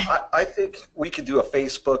 I think we could do a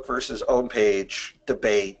Facebook versus own page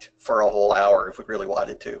debate for a whole hour if we really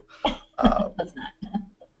wanted to.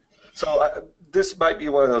 So this might be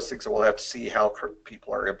one of those things that we'll have to see how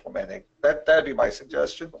people are implementing. That'd be my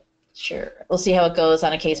suggestion. Sure. We'll see how it goes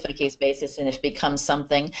on a case-by-case basis and if it becomes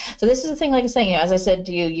something. So this is the thing, like I was saying, as I said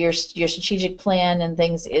to you, your strategic plan and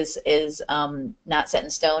things is not set in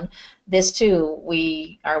stone. This, too,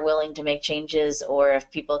 we are willing to make changes, or if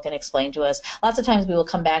people can explain to us. Lots of times we will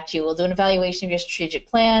come back to you. We'll do an evaluation of your strategic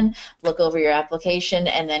plan, look over your application,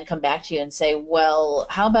 and then come back to you and say, well,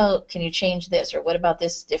 how about, can you change this, or what about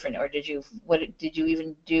this different, or what did you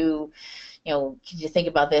even do? You know, could you think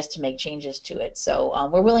about this to make changes to it? So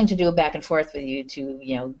we're willing to do a back and forth with you to,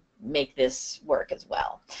 you know, make this work as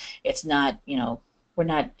well. It's not, you know, we're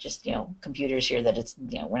not just, you know, computers here that it's,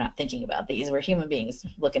 you know, we're not thinking about these. We're human beings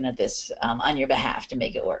looking at this on your behalf to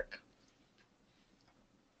make it work.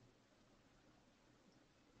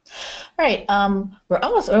 All right, we're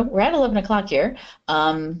at 11 o'clock here.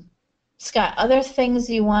 Scott, other things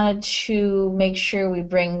you wanted to make sure we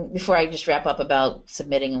bring, before I just wrap up about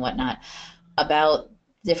submitting and whatnot, about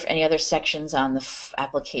any other sections on the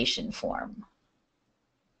application form?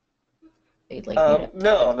 No,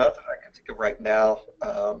 not that I can think of right now.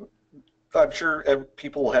 I'm sure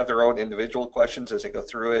people will have their own individual questions as they go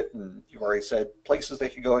through it, and you've already said places they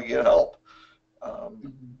can go and get help.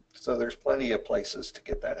 So there's plenty of places to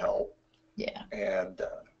get that help. Yeah. And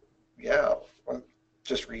yeah, I'll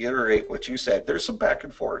just reiterate what you said. There's some back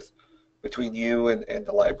and forth between you and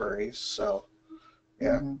the libraries. So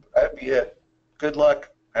yeah, that'd be it. Good luck.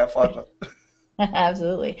 Have fun.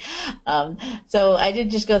 Absolutely. So I did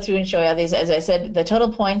just go through and show you all these. As I said, the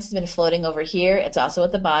total points has been floating over here. It's also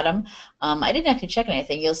at the bottom. I didn't actually check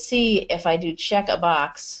anything. You'll see if I do check a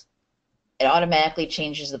box, it automatically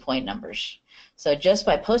changes the point numbers. So just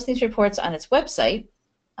by posting these reports on its website,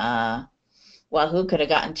 Wahoo could have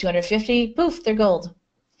gotten 250. Poof, they're gold.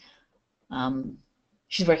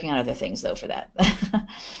 She's working on other things, though, for that.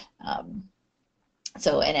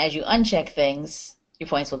 So, and as you uncheck things, your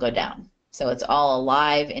points will go down. So it's all a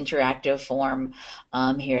live, interactive form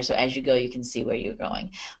here. So as you go, you can see where you're going.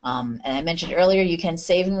 And I mentioned earlier, you can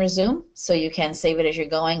save and resume. So you can save it as you're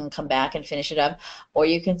going and come back and finish it up. Or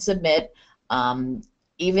you can submit.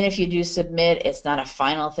 Even if you do submit, it's not a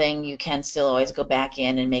final thing. You can still always go back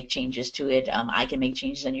in and make changes to it. I can make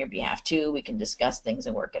changes on your behalf, too. We can discuss things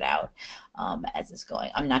and work it out as it's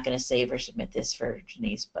going. I'm not going to save or submit this for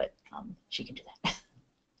Janice, but she can do that.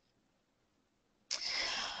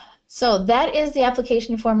 So that is the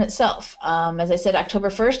application form itself. As I said, October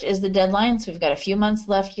 1st is the deadline, so we've got a few months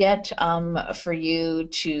left yet for you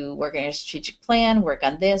to work on your strategic plan, work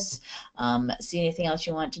on this, see anything else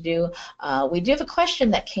you want to do. We do have a question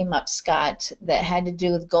that came up, Scott, that had to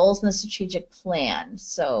do with goals in the strategic plan.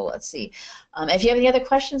 So let's see. If you have any other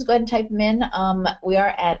questions, go ahead and type them in. We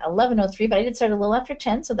are at 11:03, but I did start a little after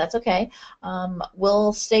 10, so that's okay.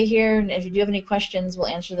 We'll stay here, and if you do have any questions, we'll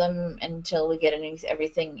answer them until we get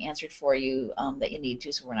everything answered for you that you need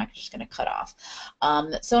to, so we're not just going to cut off.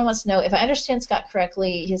 Someone wants to know, if I understand Scott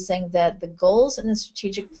correctly, he's saying that the goals in the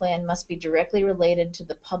strategic plan must be directly related to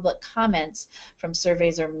the public comments from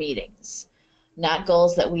surveys or meetings, not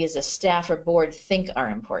goals that we as a staff or board think are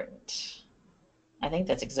important. I think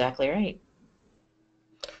that's exactly right.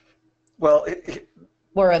 Well,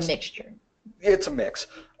 or a mixture. It's a mix.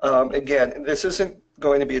 Again, this isn't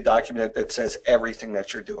going to be a document that says everything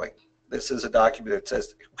that you're doing. This is a document that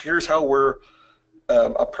says, here's how we're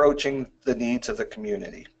approaching the needs of the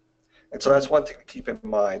community. And so that's one thing to keep in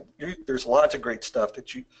mind. There's lots of great stuff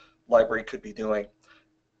that library could be doing.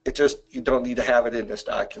 It just, you don't need to have it in this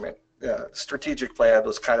document. Strategic plan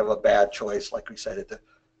was kind of a bad choice, like we said at the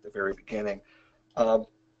very beginning.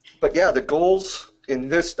 But yeah, the goals in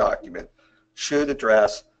this document should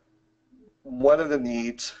address one of the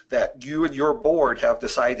needs that you and your board have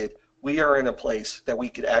decided we are in a place that we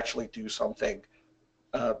could actually do something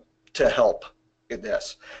to help in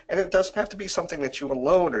this. And it doesn't have to be something that you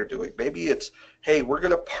alone are doing. Maybe it's, hey, we're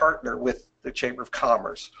going to partner with the Chamber of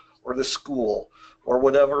Commerce or the school or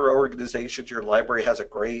whatever organizations your library has a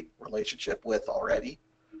great relationship with already.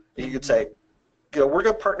 And you could say, we're going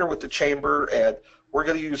to partner with the chamber and we're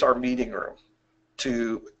going to use our meeting room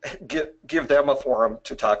to give them a forum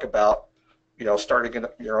to talk about, starting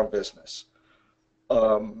your own business.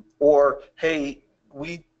 Or, hey,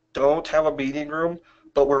 we don't have a meeting room,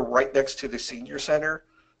 but we're right next to the senior center,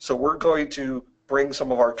 so we're going to bring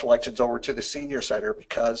some of our collections over to the senior center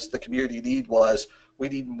because the community need was we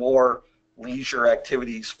need more leisure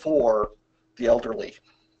activities for the elderly,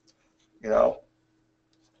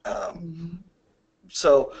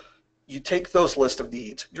 So you take those list of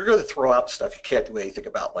needs. You're going to throw out stuff you can't do anything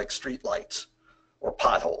about, like street lights or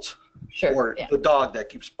potholes or the dog that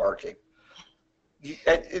keeps barking.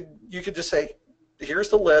 You could just say, here's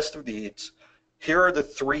the list of needs. Here are the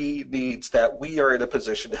 3 needs that we are in a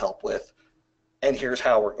position to help with, and here's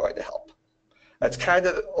how we're going to help. That's kind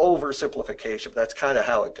of oversimplification, but that's kind of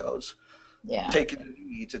how it goes. Yeah. Taking the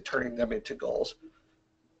needs and turning them into goals.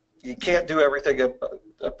 You can't do everything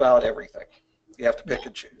about everything. You have to pick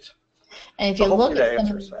and choose. And if you look at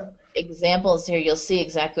some of the examples here, you'll see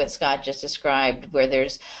exactly what Scott just described, where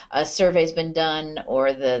there's a survey's been done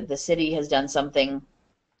or the city has done something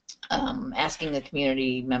asking the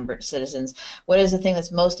community citizens, what is the thing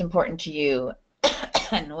that's most important to you,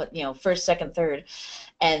 and what, first, second, third,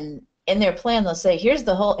 and in their plan they'll say, here's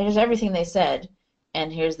everything they said,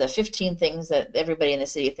 and here's the 15 things that everybody in the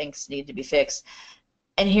city thinks need to be fixed,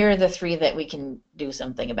 and here are the 3 that we can do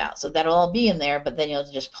something about. So that'll all be in there, but then you'll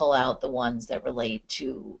just pull out the ones that relate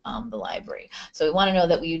to the library. So we want to know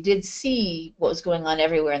that you did see what was going on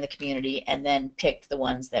everywhere in the community and then picked the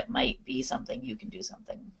ones that might be something you can do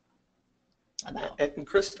something about. And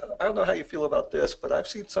Christa, I don't know how you feel about this, but I've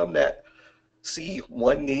seen some that see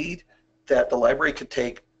one need that the library could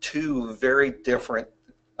take 2 very different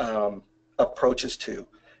approaches to.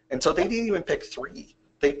 And so they didn't even pick 3.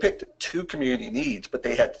 They picked 2 community needs, but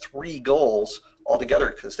they had 3 goals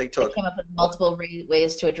altogether because they took... They came up with multiple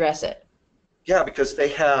ways to address it. Yeah, because they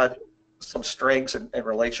had some strengths and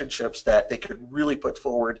relationships that they could really put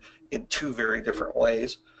forward in 2 very different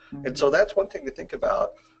ways. Mm-hmm. And so that's one thing to think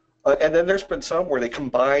about. And then there's been some where they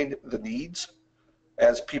combined the needs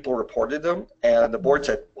as people reported them, and the board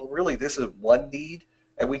said, well, really, this is one need,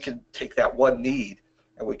 and we can take that one need,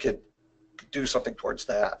 and we could do something towards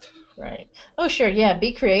that. Right. Oh, sure. Yeah.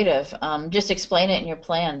 Be creative. Just explain it in your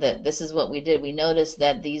plan that this is what we did. We noticed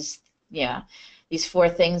that these 4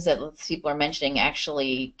 things that people are mentioning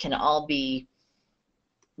actually can all be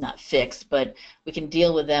not fixed, but we can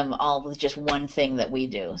deal with them all with just one thing that we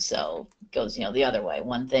do. So it goes, the other way.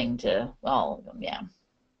 One thing to all of them. Yeah.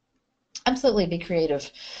 Absolutely. Be creative.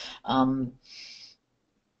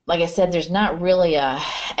 Like I said, there's not really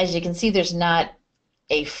as you can see, there's not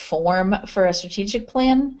a form for a strategic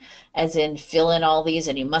plan, as in fill in all these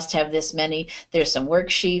and you must have this many. There's some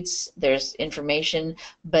worksheets, there's information,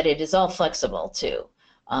 but it is all flexible too.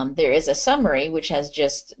 There is a summary which has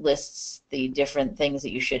just lists the different things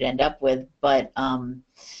that you should end up with, but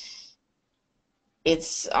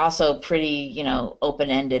it's also pretty,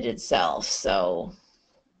 open-ended itself. So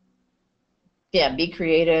yeah, be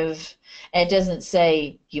creative. And it doesn't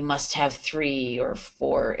say you must have 3 or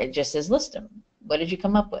 4. It just says list them. What did you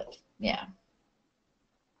come up with? Yeah.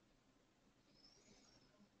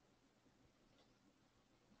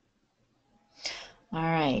 All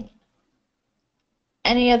right.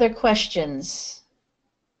 Any other questions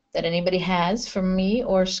that anybody has for me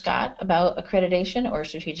or Scott about accreditation or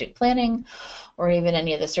strategic planning or even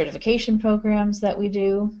any of the certification programs that we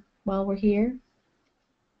do while we're here?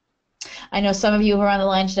 I know some of you who are on the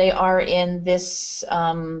line today are in this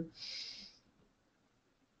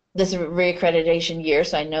this re-accreditation year,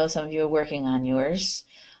 so I know some of you are working on yours.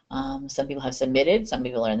 Some people have submitted, some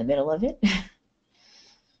people are in the middle of it.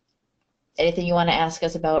 Anything you want to ask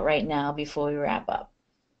us about right now before we wrap up?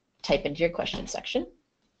 Type into your question section.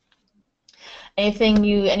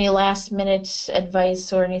 Any last minute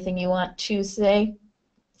advice or anything you want to say?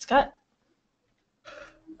 Scott?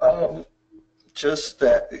 Just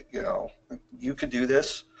that, you could do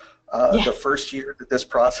this. The first year that this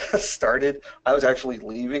process started, I was actually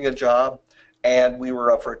leaving a job, and we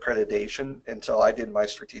were up for accreditation, and so I did my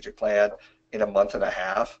strategic plan in a month and a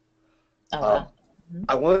half.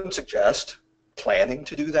 I wouldn't suggest planning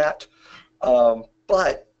to do that,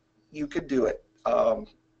 but you could do it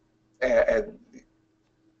and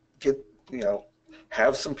get,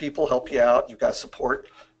 have some people help you out. You've got support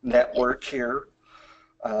network here.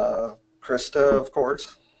 Christa, of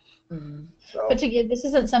course. Mm-hmm. So, But this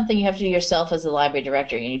isn't something you have to do yourself as a library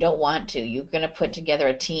director, and you don't want to. You're going to put together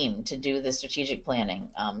a team to do the strategic planning,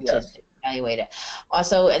 to yes. evaluate it.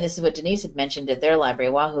 Also, and this is what Denise had mentioned at their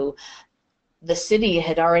library, Wahoo, the city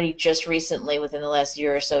had already just recently, within the last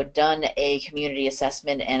year or so, done a community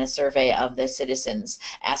assessment and a survey of the citizens,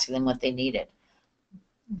 asking them what they needed.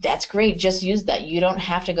 That's great. Just use that. You don't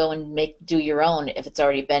have to go and do your own if it's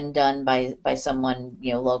already been done by someone,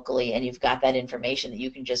 you know, locally, and you've got that information that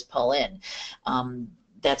you can just pull in.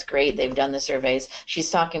 That's great. They've done the surveys.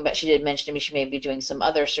 She's talking about, she did mention to me she may be doing some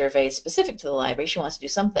other surveys specific to the library. She wants to do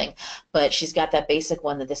something, but she's got that basic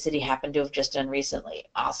one that the city happened to have just done recently.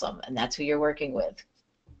 Awesome. And that's who you're working with.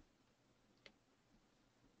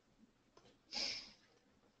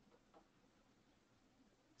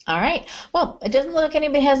 All right. Well, it doesn't look like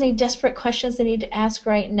anybody has any desperate questions they need to ask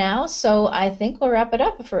right now, so I think we'll wrap it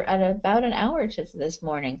up for at about an hour this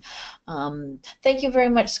morning. Thank you very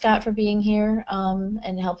much, Scott, for being here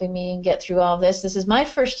and helping me get through all this. This is my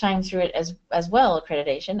first time through it as well,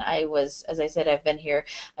 accreditation. I was, as I said, I've been here.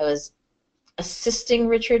 I was assisting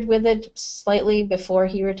Richard with it slightly before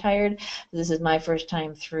he retired. This is my first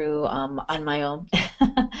time through on my own.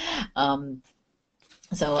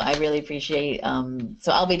 So I really appreciate,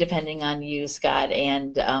 so I'll be depending on you, Scott,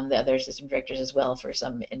 and the other system directors as well for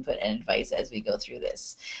some input and advice as we go through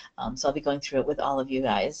this. So I'll be going through it with all of you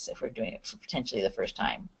guys if we're doing it for potentially the first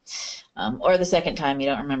time. Or the second time, you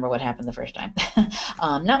don't remember what happened the first time.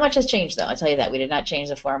 Not much has changed, though. I'll tell you that. We did not change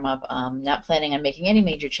the form up. Not planning on making any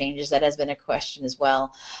major changes. That has been a question as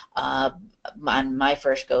well on my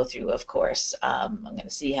first go-through, of course. I'm going to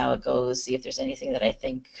see how it goes, see if there's anything that I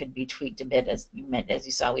think could be tweaked a bit. As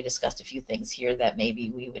you saw, we discussed a few things here that maybe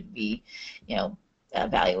we would be, you know,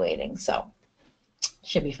 evaluating. So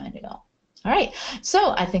should be fine to go. All right,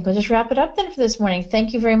 so I think we'll just wrap it up then for this morning.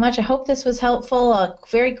 Thank you very much. I hope this was helpful. A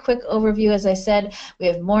very quick overview, as I said. We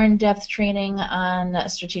have more in-depth training on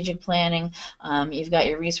strategic planning. You've got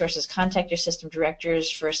your resources. Contact your system directors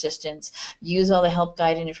for assistance. Use all the help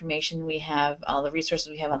guide and information we have, all the resources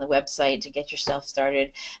we have on the website to get yourself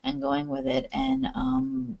started and going with it,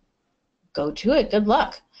 and go to it. Good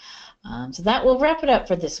luck. So that will wrap it up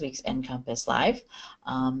for this week's NCompass Live.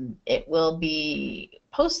 It will be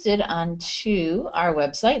posted onto our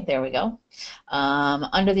website. There we go.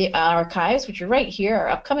 Under the archives, which are right here. Our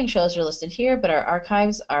upcoming shows are listed here, but our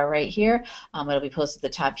archives are right here. It'll be posted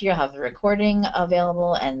at the top here. I'll have the recording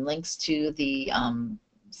available and links to the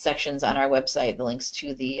sections on our website, the links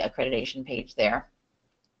to the accreditation page there.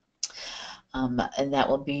 And that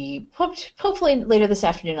will be hopefully later this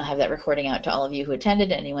afternoon. I'll have that recording out to all of you who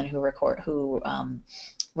attended, anyone who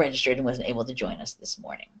registered and wasn't able to join us this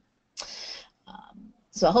morning.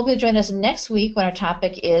 So I hope you'll join us next week when our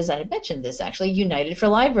topic is, I mentioned this actually, United for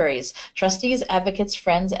Libraries, Trustees, Advocates,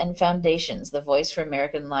 Friends, and Foundations, the voice for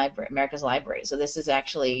America's Libraries. So this is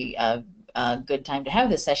actually a good time to have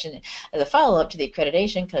this session as a follow-up to the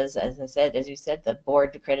accreditation, because as you said, the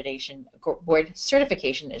board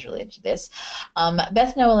certification is related to this.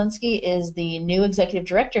 Beth Nowalinsky is the new executive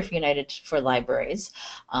director for United for Libraries,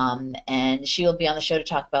 and she will be on the show to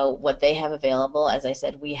talk about what they have available. As I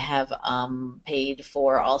said, we have paid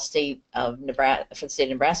for all state of Nebraska, for the state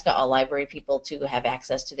of Nebraska, all library people to have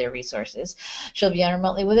access to their resources. She'll be on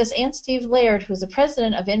remotely with us, and Steve Laird, who's the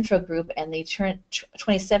president of Info Group and the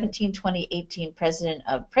 2017-2018 president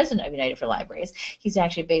of United for Libraries. He's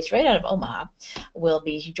actually based right out of Omaha. Will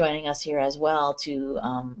be joining us here as well to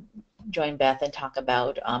join Beth and talk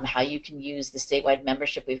about how you can use the statewide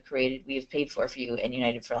membership we've paid for you in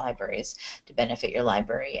United for Libraries to benefit your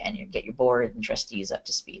library and get your board and trustees up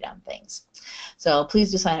to speed on things. So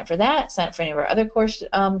please do sign up for that. Sign up for any of our other course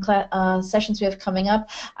sessions we have coming up.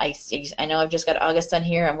 I know I've just got August done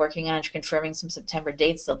here. I'm working on confirming some September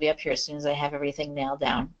dates. They'll be up here as soon as I have everything nailed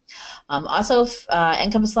down. Also,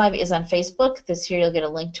 NCompass Live is on Facebook. This year you'll get a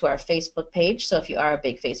link to our Facebook page. So if you are a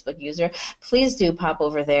big Facebook user, please do pop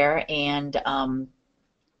over there and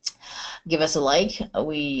give us a like.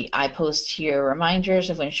 I post here reminders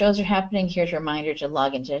of when shows are happening. Here's a reminder to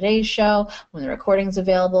log into today's show, when the recording's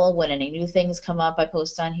available, when any new things come up I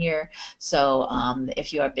post on here. So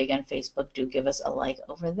if you are big on Facebook, do give us a like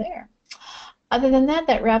over there. Other than that,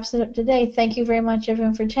 that wraps it up today. Thank you very much,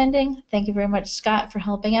 everyone, for attending. Thank you very much, Scott, for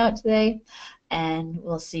helping out today. And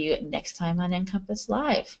we'll see you next time on NCompass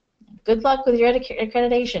Live. Good luck with your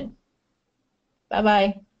accreditation.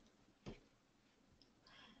 Bye-bye.